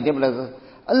forgive my dear brothers.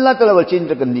 Allah Ta'ala will change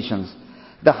the conditions.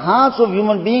 The hearts of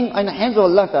human being are in the hands of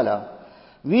Allah Ta'ala.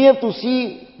 We have to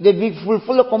see that we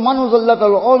fulfill the commandments of Allah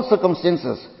Ta'ala in all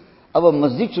circumstances. Our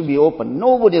masjid should be open.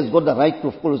 Nobody has got the right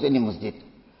to close any masjid.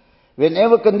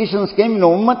 Whenever conditions came in the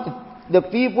ummah, the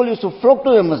people used to flock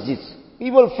to the masjids.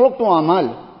 People flock to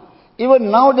Amal.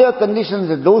 Even now there are conditions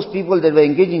that those people that were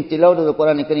engaged in tilawat of the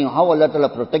Quran and Kareem, how Allah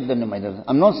Ta'ala protect them.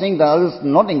 I'm not saying that others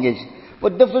not engaged.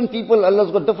 But different people,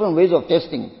 Allah's got different ways of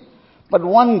testing. But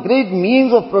one great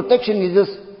means of protection is this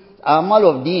Amal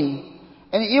of Deen.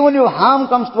 And even if harm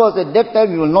comes to us, at that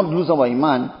time we will not lose our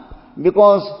Iman.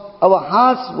 Because our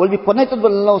hearts will be connected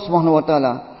with Allah subhanahu wa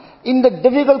ta'ala. In the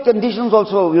difficult conditions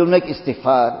also, we will make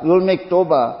istighfar, we will make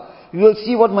tawbah, we will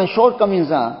see what my shortcomings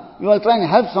are, we will try and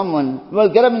help someone, we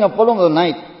will get up in the problem of the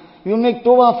night, we will make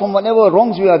tawbah from whatever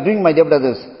wrongs we are doing, my dear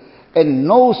brothers. And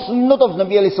no sunnah of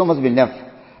Nabi alayhi salam must be left.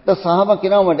 The Sahaba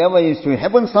kiram, whatever used to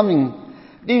happen something,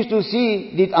 they used to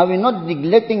see, are we not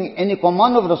neglecting any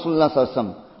command of Rasulullah sallallahu alaihi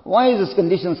wasallam? Why is these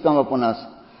conditions come upon us?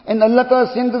 And Allah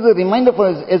Ta'ala sent as a reminder for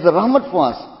us, as a rahmat for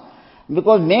us.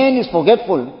 Because man is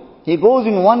forgetful. He goes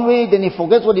in one way, then he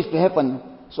forgets what is to happen.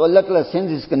 So Allah Ta'ala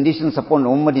sends His conditions upon the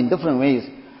ummah in different ways,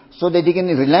 so that he can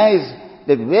realize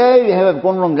that where we have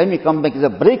gone wrong, let me come back. It's a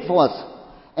break for us.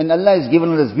 And Allah has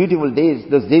given us beautiful days,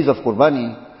 those days of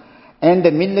Qurbani. And the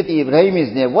Millat Ibrahim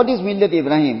is there. What is Millat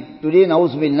Ibrahim? Today,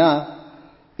 Na'uz Billah,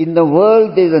 in the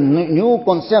world there is a new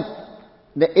concept,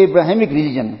 the Abrahamic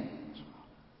religion.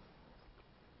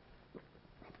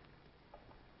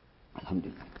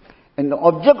 Alhamdulillah. And the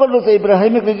object of this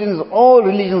Abrahamic religion is all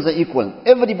religions are equal.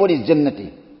 Everybody is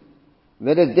Jannati.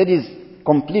 Whereas that is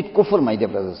complete kufr, my dear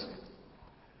brothers.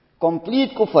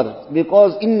 Complete kufr.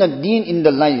 Because in the deen, in the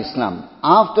line Islam.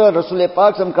 After Rasulullah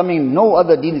Pak coming, no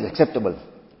other deen is acceptable.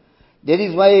 That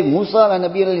is why Musa and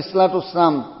Nabi alayhi salatu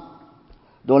wasalam,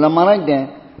 the ulama write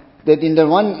there, that in the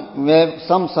one where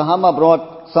some Sahaba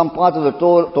brought some part of the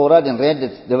Torah and read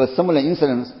it, there were similar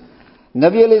incidents.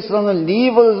 Nabi alayhi salam will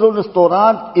leave the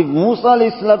Torah if Musa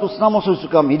alayhi salatu wasalam also used to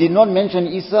come. He did not mention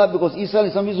Isa because Isa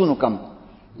alayhi salam is going to come.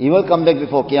 He will come back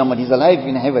before Qiyamah. He's alive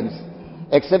in heavens.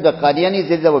 Except the Qadianis,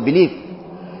 that is our belief.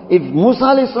 If Musa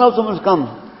alayhi salatu wasalam will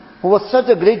come, who was such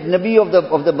a great Nabi of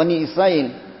the Bani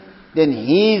Israel, then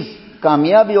his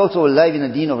Kamyabi also will live in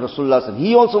the deen of Rasulullah.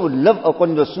 He also would live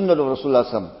according to the sunnah of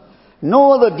Rasulullah.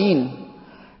 No other deen.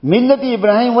 Millati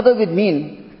Ibrahim, what does it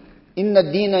mean? Inna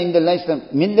Deena in the Islam,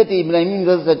 Millati Ibrahim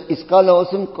does that Iskala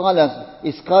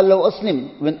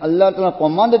Aslim. When Allah Ta'ala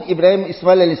commanded Ibrahim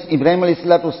alayhi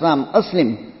salatu wasalam,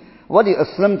 Aslim. What is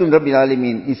Aslam to Rabbil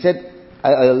Alameen? He said,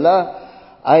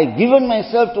 Allah, I have given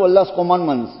myself to Allah's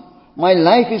commandments. My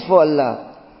life is for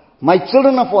Allah. My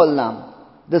children are for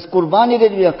Allah. This Qurbani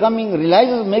that we are coming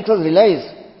makes us realize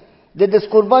that this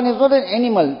Qurbani is not an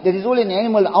animal. There is only an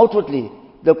animal outwardly.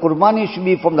 The Qurbani should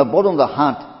be from the bottom of the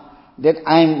heart. That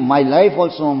my life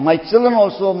also, my children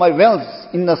also, my wealth,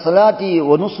 inna salati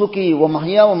wa nusuki wa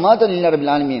mahya wa mata lillahi rabbil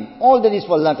alamin. All that is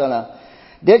for Allah Ta'ala.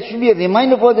 That should be a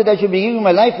reminder for that I should be giving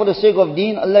my life for the sake of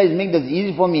deen. Allah is making this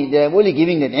easy for me. They are only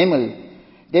giving that animal.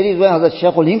 That is why Hazrat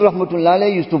Shaykhul Hind Rahmatullah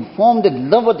Alayhi used to form that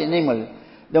love of the animal.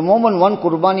 The moment one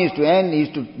Qurbani is to end, he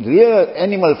used to rear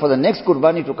animal for the next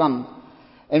Qurbani to come.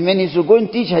 And when he used to go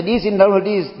and teach hadith in Darul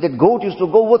Hadith, that goat used to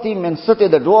go with him and sit at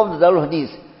the door of the Darul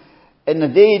Hadith. And the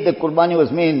day the Qurbani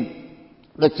was made,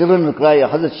 the children would cry.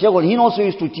 Hazrat Shaykhul Hind also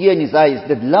used to tear in his eyes,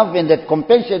 that love and that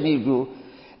compassion he do.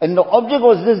 And the object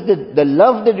was this, that the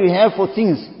love that we have for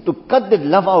things, to cut that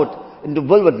love out and to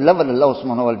build with love of Allah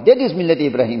subhanahu wa ta'ala. That is Millat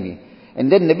Ibrahimi.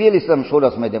 And then Nabi al-Islam showed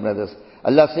us, my dear brothers.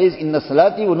 Allah says, Inna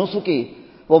salati wa nusuki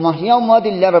wa mahya wa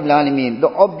mati lillahi rabbil alamin. The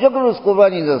object of this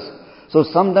Qurbani is this. So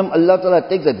sometimes Allah Ta'ala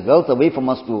takes that wealth away from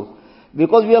us too.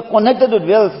 Because we are connected with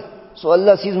wealth. So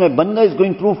Allah sees my banda is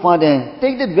going too far there.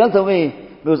 Take that wealth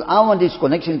away. Because I want this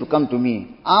connection to come to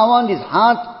me. I want his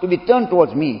heart to be turned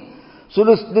towards me. So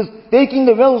this taking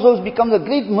the wealth also becomes a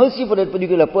great mercy for that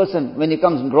particular person when he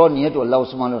comes and draw near to Allah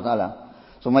subhanahu wa ta'ala.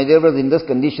 So my dear brothers, in these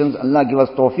conditions, Allah give us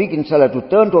tawfiq inshallah to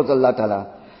turn towards Allah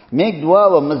ta'ala. Make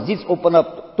dua, our masjids open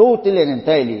up totally and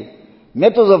entirely.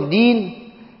 Matters of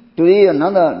deen, today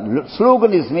another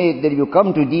slogan is made that if you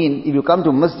come to deen, if you come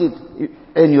to masjid,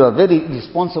 and you are very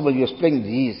responsible, you are spreading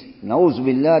disease. Na'uz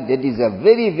billah, that is a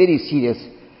very, very serious.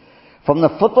 From the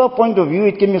fatwa point of view,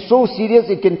 it can be so serious,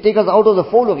 it can take us out of the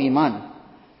fold of Iman.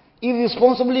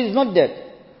 Irresponsibility is not that.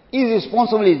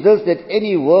 Irresponsibility is just that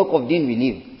any work of deen we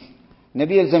leave.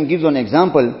 Nabi al-Islam gives an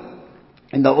example.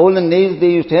 In the olden days, they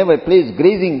used to have a place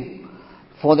grazing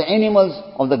for the animals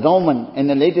of the government, and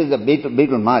then later the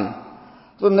Baitul Mal.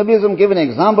 So Nabi al-Islam gave an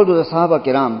example to the Sahaba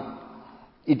Kiram.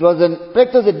 It was a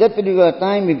practice at that particular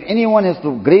time, if anyone has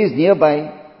to graze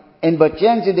nearby, and by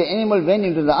chance if the animal went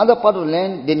into the other part of the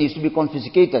land, then it used to be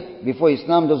confiscated. Before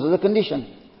Islam, this was the condition.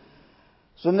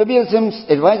 So Nabi al-Islam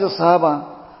advised the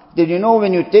Sahaba that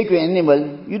when you take your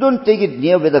animal, you don't take it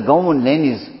near where the government land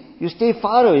is. You stay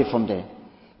far away from there.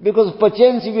 Because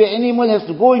perchance if your animal has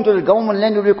to go into the government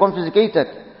land, it will be confiscated.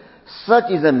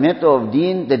 Such is a matter of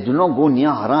deen that do not go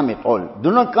near haram at all. Do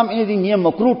not come anything near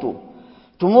makruh too.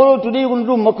 Tomorrow, today you're going to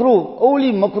do makruh, only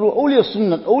a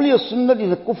sunnat. Only a sunnat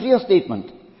is a kufriya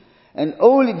statement. And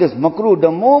only this makruh, the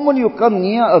moment you come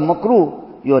near a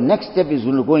makruh, your next step is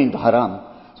going to go into haram.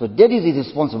 So that is his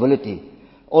responsibility.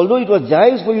 Although it was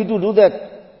jais for you to do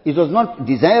that, it was not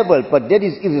desirable, but that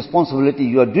is irresponsibility.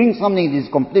 You are doing something that is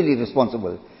completely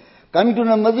irresponsible. Coming to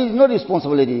the masjid is not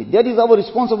responsibility. That is our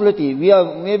responsibility. We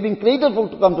have been created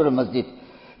to come to the masjid.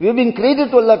 We have been created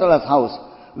to Allah Ta'ala's house.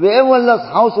 Wherever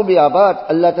Allah's house will be abad,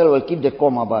 Allah Ta'ala will keep that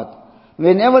qawm abad.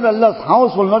 Whenever Allah's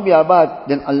house will not be abad,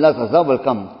 then Allah's azab will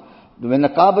come. When the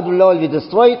Kaabatullah will be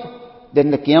destroyed,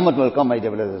 then the Qiyamah will come, my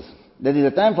dear brothers. That is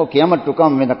the time for Qiyamah to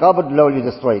come, when the Kaabatullah will be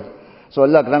destroyed. So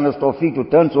Allah grant us tawfiq to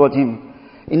turn towards Him.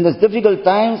 In these difficult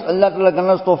times, Allah Ta'ala grant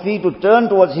us tawfiq to turn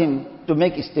towards Him, to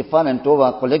make istighfar and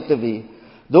tawbah collectively.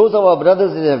 Those of our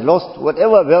brothers that have lost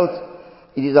whatever wealth,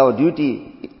 it is our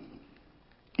duty,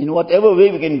 in whatever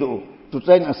way we can do, to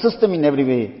try and assist them in every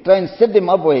way. Try and set them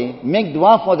up way, make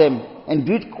dua for them, and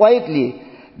do it quietly.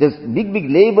 There's big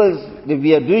labels that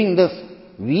we are doing this.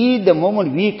 The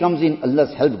moment we comes in,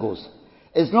 Allah's help goes.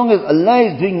 As long as Allah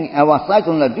is doing our side,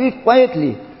 Allah, do it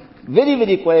quietly, very,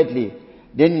 very quietly.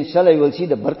 Then inshallah you will see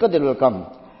the barakat that will come.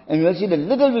 And you will see the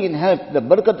little we can help, the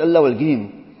barakat Allah will give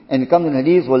him. And it comes in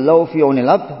hadith, Wallahu fi awni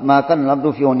al-abd, ma kana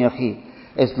al-abdu fi awni akhi.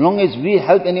 As long as we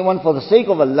help anyone for the sake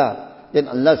of Allah, then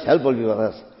Allah's help will be with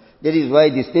us. That is why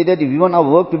they stated, if you want our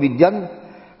work to be done,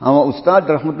 our Ustad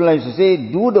Rahmatullah used to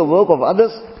say, do the work of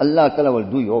others, Allah Ta'ala will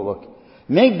do your work.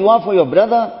 Make dua for your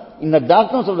brother in the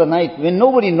darkness of the night, when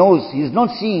nobody knows, he's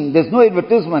not seeing, there's no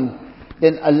advertisement,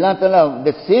 then Allah Ta'ala,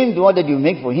 the same dua that you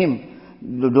make for him,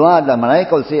 the dua, the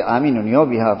malaika will say, Amin on your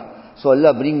behalf. So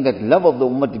Allah bring that love of the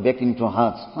ummah back into our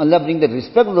hearts. Allah bring that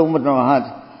respect of the ummah in our hearts.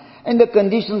 And the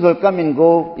conditions will come and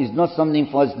go, is not something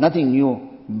for us, nothing new.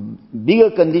 Bigger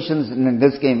conditions in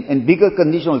this game, and bigger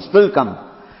conditions will still come.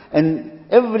 And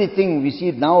everything we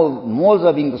see now, malls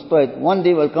are being destroyed. One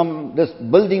day will come, this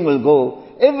building will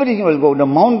go, everything will go, the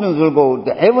mountains will go,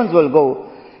 the heavens will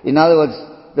go. In other words,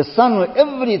 the sun,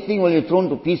 everything will be thrown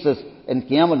to pieces and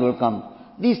Qiyamah will come.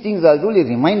 These things are really a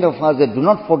reminder for us that do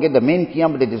not forget the main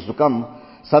Qiyamah that is to come.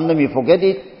 Sometimes we forget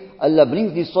it. Allah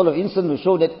brings this sort of incident to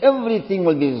show that everything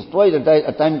will be destroyed at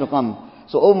a time to come.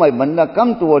 So, oh my banda,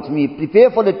 come towards me,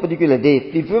 prepare for that particular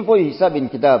day, prepare for your hisab in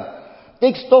kitab.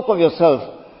 Take stock of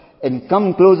yourself and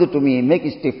come closer to me, make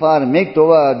istighfar, make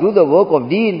tawbah, do the work of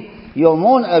deen. Your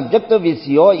main objective is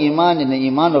your iman and the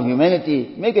iman of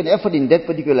humanity. Make an effort in that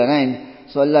particular line.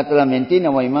 So Allah Ta'ala maintain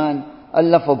our iman.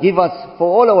 Allah forgive us for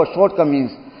all our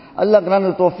shortcomings. Allah grant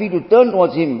us tawfiq to turn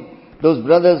towards Him. Those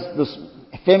brothers, those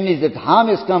families that harm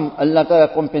has come, Allah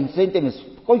Ta'ala compensate them as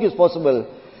quick as possible.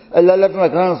 Allah Ta'ala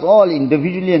grant us all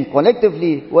individually and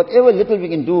collectively, whatever little we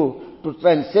can do to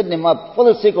try and set them up for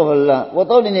the sake of Allah,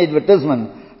 without any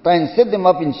advertisement. Try and set them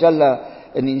up,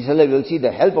 inshallah, and inshallah we'll see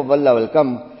the help of Allah will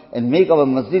come and make our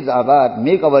masjids abad,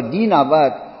 make our deen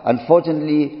abad.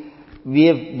 Unfortunately, we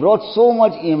have brought so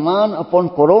much iman upon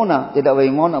corona that our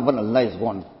iman upon Allah is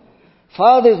gone.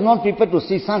 Father is not prepared to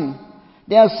see son.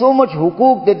 There are so much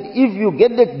hukuk that if you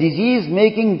get that disease,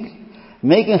 making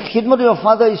khidmat to your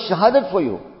father is shahadat for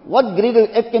you. What greater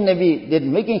act can there be that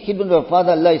making khidmat to your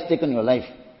father, Allah has taken your life?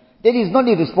 That is not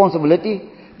your responsibility.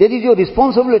 That is your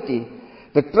responsibility.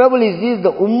 The trouble is this,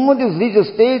 the ummah has reached a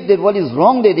stage that what is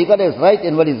wrong they regard as right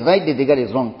and what is right they regard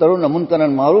as wrong. Taruna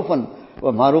munkaran ma'rufan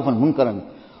wa ma'rufan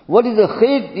munkaran. What is the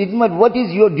khair, idmat, what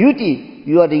is your duty?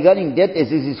 You are regarding that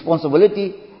as his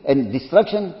responsibility and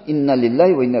destruction. Inna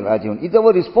lillahi wa inna rajiun. It's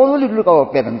our responsibility to look at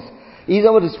our parents. It is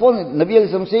our responsibility. Nabi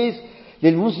Al-Islam says,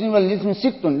 Lil Muslim wal Muslim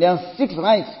sittun. There are 6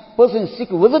 rights. Person is sick,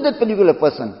 visit that particular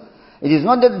person. It is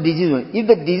not that disease. If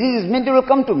the disease is meant, it will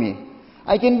come to me.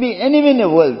 I can be anywhere in the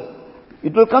world.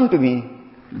 It will come to me.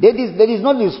 That is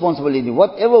not the responsibility.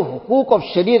 Whatever hukuk of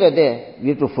Shariah are there, we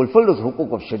have to fulfill those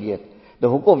hukuk of Shariah. The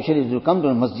hukuk of Shariah is to come to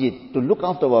the masjid, to look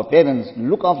after our parents, to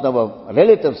look after our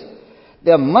relatives.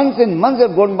 There are months and months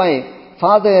have gone by.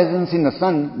 Father hasn't seen the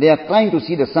son. They are trying to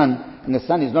see the son, and the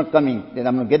son is not coming. Then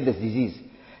I'm going to get this disease.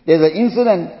 There's an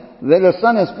incident where the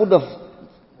son has put the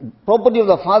property of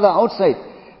the father outside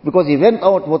because he went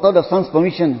out without the son's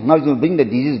permission. Now he's going to bring the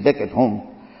disease back at home.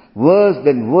 Worse,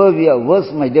 we are worse,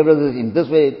 my dear brothers, in this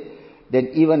way than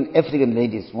even African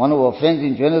ladies. One of our friends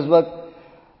in Johannesburg,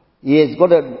 he has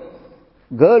got a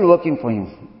girl working for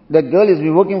him. That girl has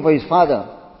been working for his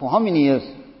father for how many years?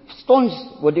 Staunch,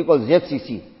 what you call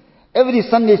ZCC. Every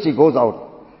Sunday she goes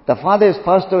out. The father has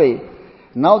passed away.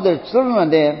 Now the children are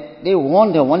there. They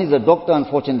warned her. One is a doctor,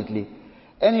 unfortunately.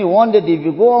 And he warned that if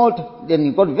you go out, then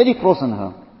he got very close on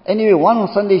her. Anyway, one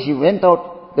Sunday she went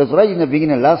out. That's right in the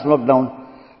beginning, last lockdown.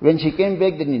 When she came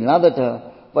back, then he lathered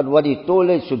her. But what he told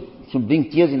her should bring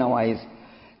tears in our eyes.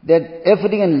 That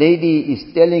African lady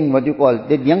is telling,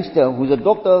 that youngster, who's a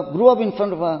doctor, grew up in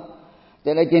front of her,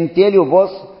 that I can tell you, boss,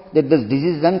 that this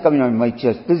disease doesn't come in my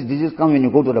church. This disease comes when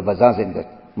you go to the bazaars and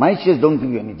that. My church don't give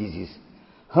you any disease.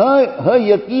 Her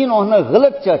yaqeen on her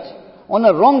ghalat church, on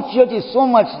a wrong church is so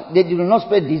much that you will not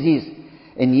spread disease.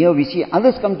 And here we see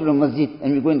others come to the masjid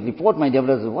and we go and report, my dear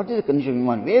brothers, what is the condition of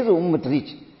iman? Where is the ummah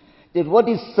reached? That what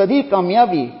is sadi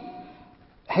kamyabi?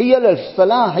 Hayyal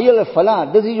al-salah, hayyal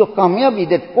al-falah. This is your kamyabi,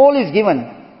 that call is given.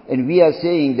 And we are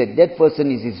saying that that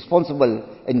person is responsible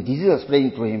and disease is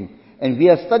spreading to him. And we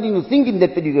are starting to think in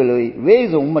that particular way. Where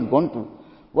is the ummah gone to?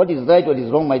 What is right, what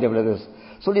is wrong, my dear brothers?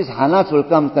 So these halats will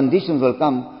come, conditions will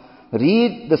come.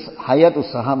 Read the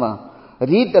Hayatul Sahaba.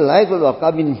 Read the life of the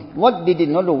Akabin. What they did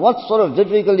not do, what sort of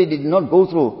difficulty they did not go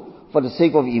through for the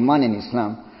sake of Iman and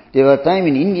Islam. There was a time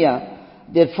in India,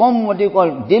 that from what you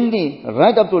call Delhi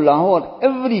right up to Lahore,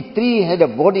 every tree had a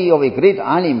body of a great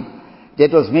alim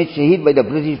that was made shaheed by the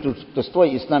British to destroy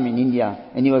Islam in India.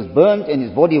 And he was burnt and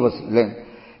his body was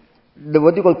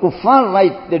what you call kuffar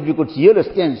right that we could hear the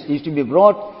stench. He used to be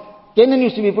brought, cannon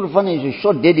used to be put in front and he was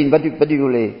shot dead in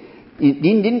particular way. It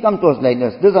didn't come to us like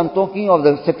this. This I'm talking of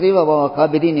the sacrifice of our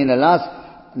Kabirin in the last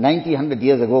 100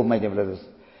 years ago, my dear brothers.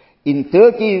 In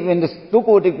Turkey, when this took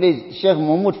over place, Sheikh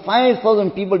Mahmud,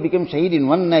 5,000 people became shaheed in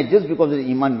one night just because of the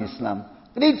Iman in Islam.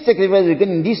 Great sacrifice we can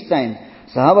in this time.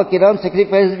 Sahaba Kiram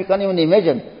sacrifices we can't even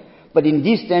imagine. But in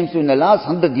these times, in the last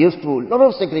 100 years too, a lot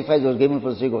of sacrifice was given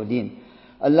for the sake of deen.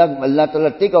 Allah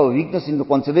Ta'ala take our weakness into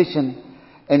consideration.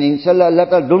 And inshallah, Allah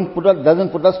Ta'ala doesn't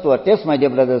put us to a test, my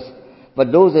dear brothers.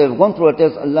 But those that have gone through a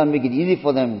test, Allah make it easy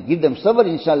for them. Give them sabr,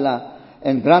 inshallah.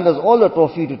 And grant us all the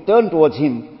tawfiq to turn towards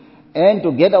Him. And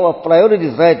to get our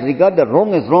priorities right, regard the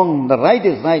wrong as wrong, the right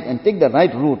is right, and take the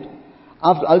right route.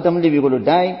 After ultimately we're going to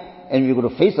die, and we're going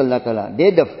to face Allah Ta'ala.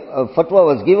 There the fatwa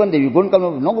was given that you're going to come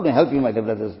up, not going to help you, my dear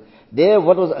brothers. There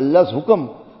what was Allah's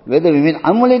hukum, whether we mean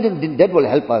amal, that will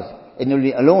help us. and it will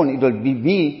be alone. It will be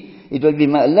me. It will be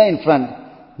my Allah in front.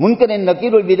 Munkar and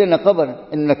Nakir will be there in the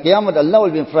qabr. And in the Qiyamah, Allah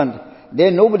will be in front. There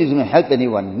nobody is going to help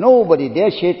anyone. Nobody. There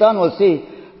shaitan will say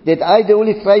that I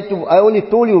only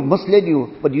told you, misled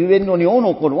you, but you went on your own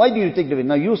accord. Why do you take the way?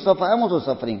 Now you suffer, I am also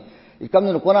suffering. It comes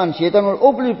in the Quran. Shaitan will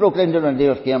openly proclaim it on the day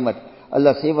of Qiyamah.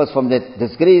 Allah save us from that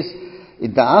disgrace.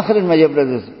 In the Akhirat, my dear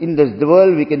brothers, in this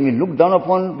world we can be looked down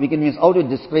upon, we can be out of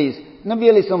disgrace.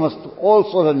 Nabi alayhi salam was all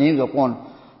sorts of names upon.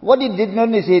 What he did not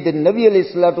say that Nabi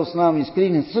alayhi salatu wasalam is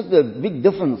creating such a big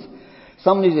difference.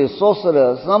 Somebody says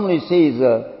sorcerer, somebody says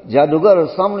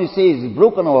jadugar, somebody says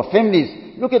broken our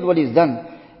families. Look at what he's done.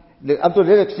 Up to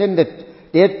that extent that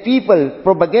they had people,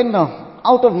 propaganda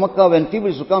out of Makkah when people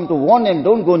used to come to warn them,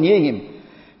 don't go near him.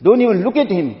 Don't even look at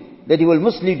him, that he will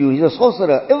mislead you. He's a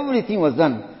sorcerer. Everything was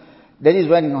done. That is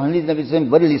when Hadith Nabi said,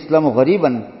 Baril Islam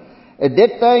ghariban. At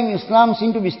that time, Islam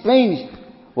seemed to be strange.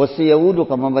 وَسَيَعُودُ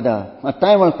كَمَا بَدَا. A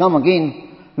time will come again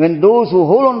when those who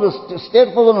hold on to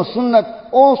steadfast on the Sunnah,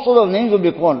 all sorts of names will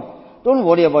be called. Don't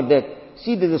worry about that.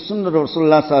 See, there is a Sunnah of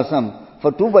Rasulullah sallallahu alaihi wasallam.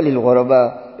 فَتُوبَ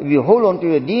لِلْغُرَبَى. If you hold on to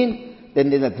your deen, then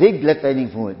there is a great glad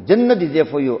tidings for you. Jannat is there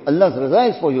for you. Allah's raza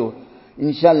is for you.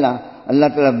 Inshallah, Allah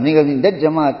Ta'ala bring us in that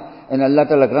Jamaat, and Allah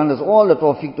Ta'ala grant us all the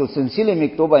tawfiq to sincerely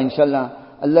make tawbah, inshallah.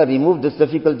 Allah remove this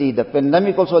difficulty. The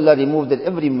pandemic also Allah removed, that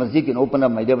every masjid can open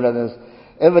up, my dear brothers.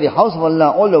 Every house of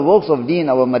Allah, all the works of deen,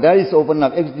 our madaris open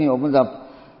up, everything opens up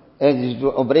as it is to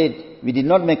operate. We did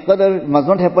not make qadr, it must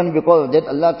not happen because of that.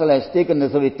 Allah Ta'ala has taken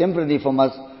this away temporarily from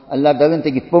us. Allah doesn't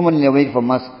take it permanently away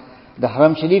from us. The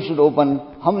Haram Sharif should open.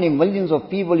 How many millions of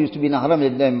people used to be in the Haram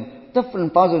at them?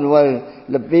 Different parts of the world,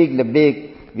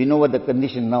 labbaik. We know what the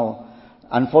condition now.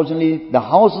 Unfortunately, the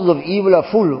houses of evil are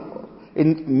full.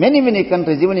 In many, many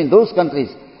countries, even in those countries,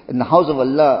 in the house of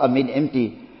Allah are made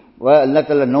empty. Well, Allah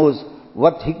Ta'ala knows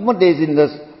what hikmah there is in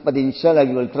this, but inshallah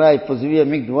we will try, persevere,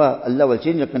 make dua. Allah will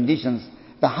change the conditions.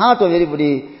 The heart of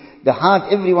everybody,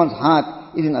 everyone's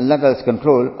heart is in Allah Ta'ala's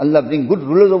control. Allah bring good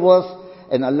rulers over us,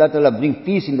 and Allah Ta'ala bring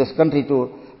peace in this country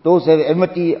too. Those who have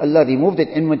enmity, Allah remove that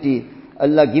enmity.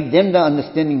 Allah give them the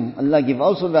understanding. Allah give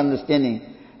also the understanding.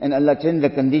 And Allah change the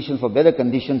conditions for better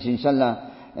conditions, inshallah.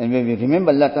 And when we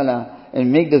remember Allah Ta'ala and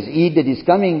make this Eid that is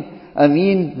coming, a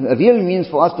real means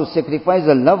for us to sacrifice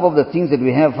the love of the things that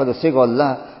we have for the sake of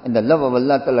Allah, and the love of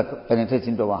Allah Ta'ala penetrates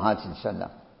into our hearts,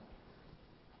 inshallah.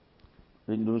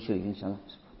 We do shirk, inshallah.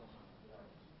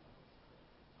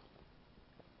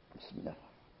 Bismillah.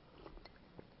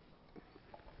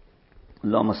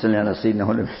 Allahumma salli ala Sayyidina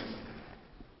Muhammad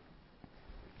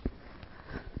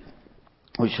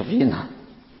wa shafiina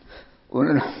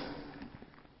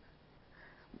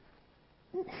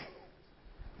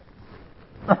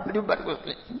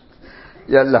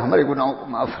या अल्लाह हमारे गुनाहों को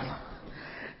माफ फरमा।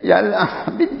 या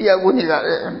अल्लाह बिंतिया गुनहगार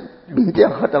है, बिंतिया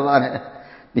खतवार है,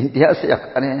 बिंतिया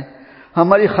सियाकार है।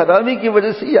 हमारी खराबी की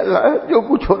वजह से या अल्लाह जो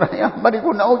कुछ हो रहा है हमारे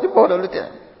गुनाहों की बदौलत है।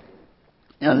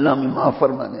 या अल्लाह हमें माफ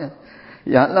फरमा दे,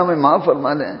 या अल्लाह हमें माफ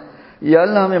फरमा दे, या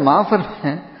अल्लाह हमें माफ फरमा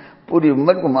दे, पूरी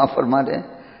उम्मत को माफ फरमा दे।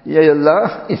 या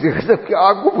अल्लाह इस गजब की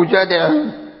आग को बुझा दे,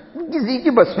 किसी की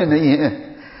बस में नहीं है।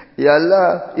 या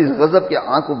अल्लाह इस गजब की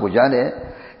आग को बुझा दे,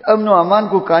 अमन व अमान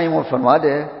को कायम और फरमा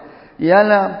दे। या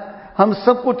अल्लाह हम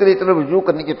सबको तेरी तरफ रुजू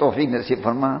करने की तौफीक नसीब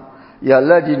फरमा। या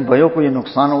अल्लाह जिन भाइयों को ये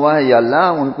नुकसान हुआ है, या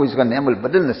अल्लाह उनको इसका नेमल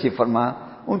बदल नसीब फरमा,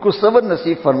 उनको सब्र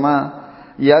नसीब फरमा।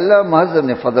 या अल्लाह महज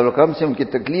अपने फजल व करम से उनकी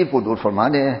तकलीफ को दूर फरमा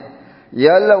दे।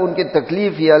 या अल्लाह उनकी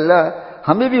तकलीफ, या अल्लाह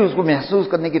हमें भी उसको महसूस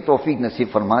करने की तौफीक नसीब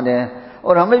फरमा दे,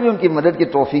 और हमें भी उनकी मदद की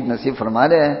तौफीक नसीब फरमा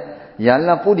दे। या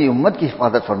अल्लाह पूरी उम्मत की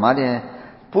हिफाजत फरमा दे,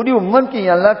 पूरी उम्मत की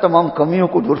या अल्लाह तमाम कमियों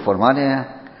को दूर फरमा दे।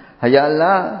 या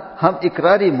अल्लाह हम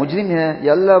इकरारी मुजरिम हैं।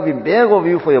 या अल्लाह we beg of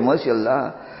you for your mercy,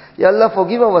 Allah. Ya Allah,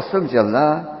 forgive our sins, Ya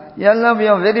Allah. Ya Allah, we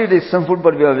are very, very sinful,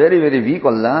 but we are very, very weak,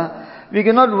 Allah. We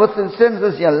cannot withstand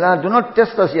this, Ya Allah. Do not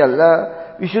test us, Ya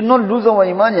Allah. We should not lose our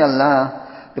iman, Ya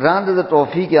Allah. Grant us the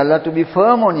tawfiq, Ya Allah, to be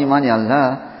firm on iman, Ya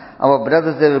Allah. Our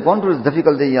brothers, they have gone through this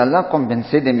difficulty, Ya Allah.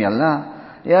 Compensate them, Ya Allah.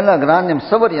 Ya Allah, grant them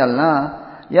sabr, Ya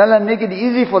Allah. Ya Allah, make it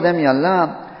easy for them, Ya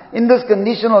Allah. In this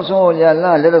condition also, Ya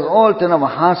Allah, let us all turn our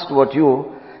hearts toward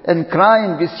you and cry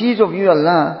and beseech of you, Ya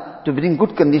Allah, to bring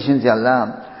good conditions, Ya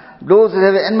Allah. Those that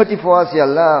have enmity for us, Ya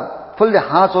Allah, fill their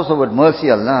hearts also with mercy,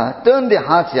 Ya Allah. Turn their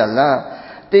hearts, Ya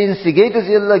Allah. The instigators,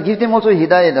 Ya Allah, give them also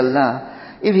hidayat, Allah.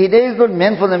 If hidayah is not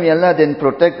meant for them, Ya Allah, then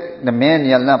protect the man,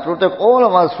 Ya Allah. Protect all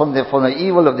of us from the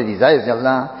evil of the desires, Ya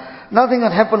Allah. Nothing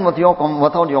can happen without your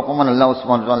command, Allah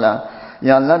subhanahu wa ta'ala.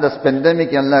 Ya Allah, this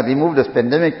pandemic, Ya Allah, remove this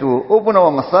pandemic to open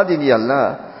our masajid, Ya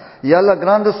Allah. Ya Allah,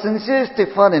 grant us sincere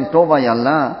istighfar and tawbah, Ya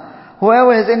Allah.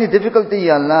 Whoever has any difficulty,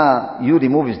 Ya Allah, you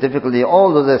remove his difficulty.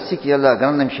 All those that are sick, Ya Allah,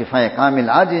 grant them shifa kamil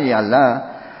ajil, Ya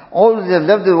Allah. All they have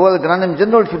left the world, grant them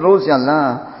general firdaus, Ya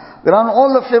Allah. Grant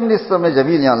all the families from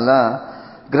Jameel, Ya Allah.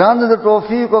 Grant the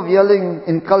tawfiq of yelling,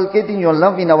 inculcating your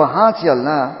love in our hearts, Ya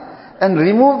Allah. And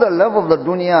remove the love of the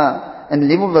dunya and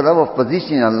remove the love of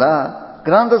position, Ya Allah.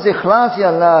 Grant us ikhlas, Ya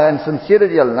Allah, and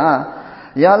sincerity, Ya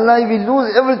Allah. Ya Allah, if we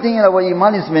lose everything and our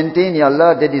iman is maintained, Ya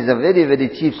Allah, that is a very, very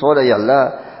cheap soda, Ya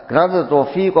Allah. Grant the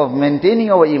tawfiq of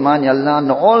maintaining our iman, Ya Allah,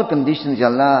 under all conditions, Ya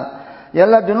Allah. Ya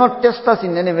Allah, do not test us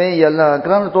in any way, Ya Allah.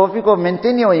 Grant the tawfiq of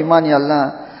maintaining our iman, Ya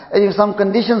Allah. And if some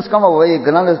conditions come our way,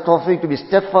 grant us tawfiq to be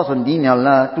steadfast on deen, Ya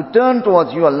Allah. To turn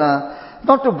towards you, Allah.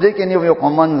 Not to break any of your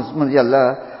commandments, Ya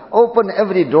Allah. Open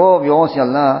every door of yours, Ya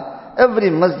Allah. Every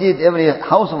masjid, every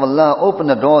house of Allah, open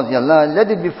the doors, Ya Allah.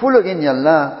 Let it be full again, Ya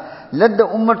Allah. Let the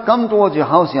ummah come towards your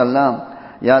house, Ya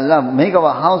Allah. Ya Allah, make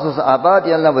our houses abad,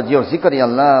 Ya Allah, with your zikr, Ya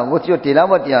Allah. With your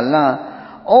tilawat, Ya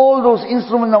Allah. All those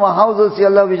instruments in our houses, Ya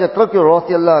Allah, which attract your wrath,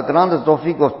 Ya Allah, grant us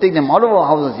tawfiq of take them out of our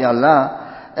houses, Ya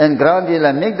Allah. And grant, Ya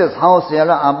Allah, make this house, Ya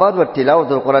Allah, abad with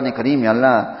tilawat of Quran Kareem, Ya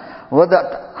Allah. With the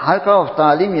halqa of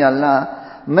ta'aleem, Ya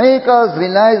Allah. Make us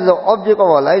realize the object of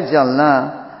our lives, Ya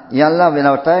Allah. Ya Allah, when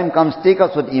our time comes, take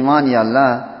us with iman, Ya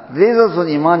Allah. Raise us with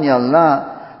iman, Ya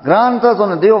Allah. Grant us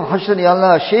on the day of Hashr, Ya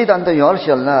Allah, shade under your arsh,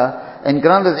 Ya Allah. And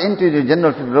grant us into the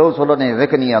general firdaus, hold on a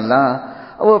reckoning, Ya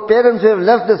Allah. Our parents who have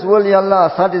left this world, Ya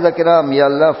Allah, Asatiza Kiram, Ya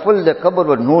Allah, fill the qabr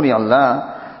with noor, Ya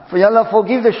Allah. For Ya Allah,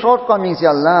 forgive the shortcomings, Ya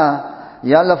Allah.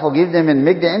 Ya Allah, forgive them and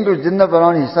make the end of Jannah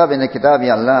around Hisab in the Kitab,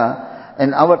 Ya Allah.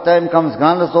 And our time comes,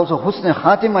 grant us also Husn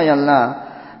Khatima, Ya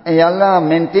Allah. And Ya Allah,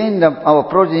 maintain our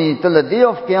progeny till the day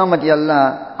of Qiyamah, Ya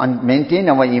Allah. And maintain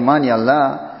our iman, Ya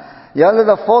Allah. Ya Allah,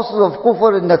 the forces of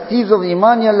kufr and the thieves of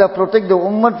iman, Ya Allah, protect the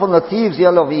ummah from the thieves, Ya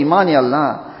Allah, of iman, Ya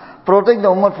Allah. Protect the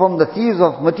ummah from the thieves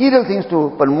of material things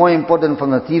too, but more important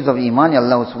from the thieves of iman, Ya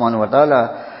Allah subhanahu wa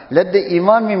ta'ala. Let the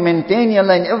iman be maintained, Ya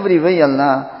Allah, in every way, Ya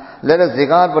Allah. Let us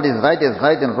regard what is right as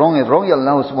right and wrong, Ya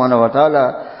Allah subhanahu wa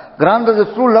ta'ala. Grant us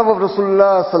the true love of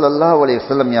Rasulullah sallallahu alayhi wa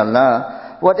sallam, Ya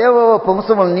Allah. Whatever our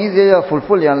permissible needs, Ya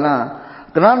fulfill, Ya Allah.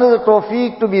 Grant us the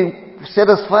tawfiq to be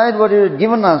satisfied what you have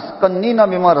given us. Kannina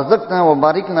bima razaqna wa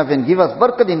barikna, and give us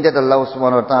barakat in that, Allah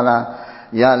subhanahu wa ta'ala.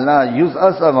 Ya Allah, use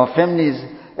us, our families,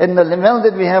 and the wealth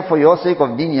that we have for your sake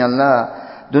of deen, Ya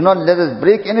Allah. Do not let us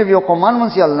break any of your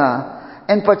commandments, Ya Allah.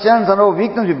 And perchance on our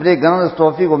weakness we break. Grant us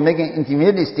tawfiq of making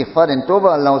intimate istighfar and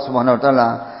tawbah, Allah subhanahu wa ta'ala.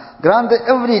 Grant that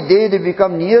every day they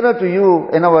become nearer to you,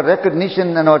 and our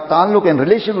recognition and our ta'alluq and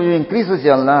relation with you increases,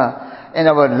 Ya Allah. And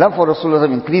our love for Rasulullah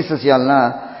increases, Ya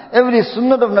Allah. Every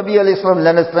sunnah of Nabi alayhi salam,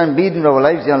 let us try and breathe in our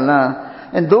lives, Ya Allah.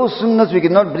 And those sunnahs we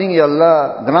cannot bring, Ya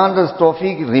Allah. Grant us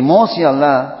tawfiq, remorse, Ya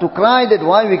Allah. To cry that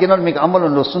why we cannot make amal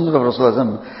on those sunnahs of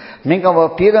Rasulullah. Make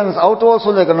our appearance out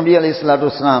also like Nabi alayhi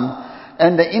salatu wasalam.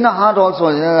 And the inner heart also,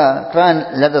 Ya Allah. Try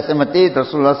and let us imitate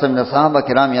Rasulullah and the Sahaba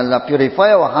Kiram, Ya Allah.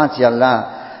 Purify our hearts, Ya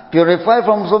Allah. Purify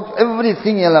from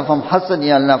everything, Ya Allah. From hasad,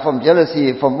 Ya Allah. From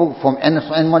jealousy, from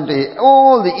enmity.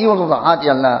 All the evils of the heart,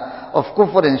 Ya Allah. Of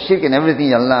kufr and shirk and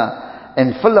everything, Ya Allah.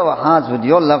 And fill our hearts with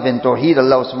your love and tawheed,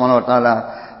 Allah subhanahu wa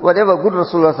ta'ala. Whatever good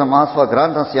Rasulullah asked for,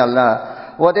 grant us, Ya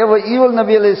Allah. Whatever evil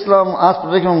Nabi alayhi salam asked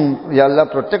protection, Ya Allah,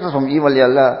 protect us from evil, Ya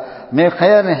Allah. May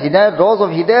khair and hidayat, doors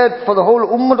of hidayat for the whole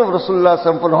ummah of Rasulullah,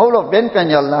 for the whole of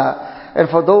mankind, Ya Allah. And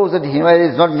for those that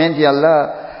hidayat is not meant, Ya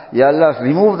Allah. Ya Allah,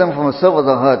 remove them from the serve of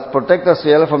the earth. Protect us,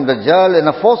 Ya Allah, from the Dajjal and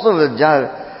the force of the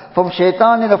Dajjal. From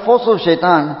shaitan and the force of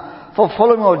shaitan. For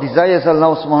following our desires,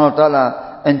 Allah subhanahu wa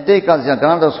ta'ala. And take us, Ya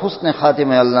grant us husn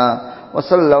khatima, Ya Allah. Wa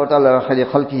sallallahu ta'ala ala khayri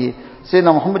khalqihi.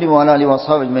 Sayyidina Muhammad wa ala alihi wa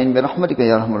sahbihi ajma'in bi rahmatika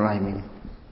ya arhamar rahimin.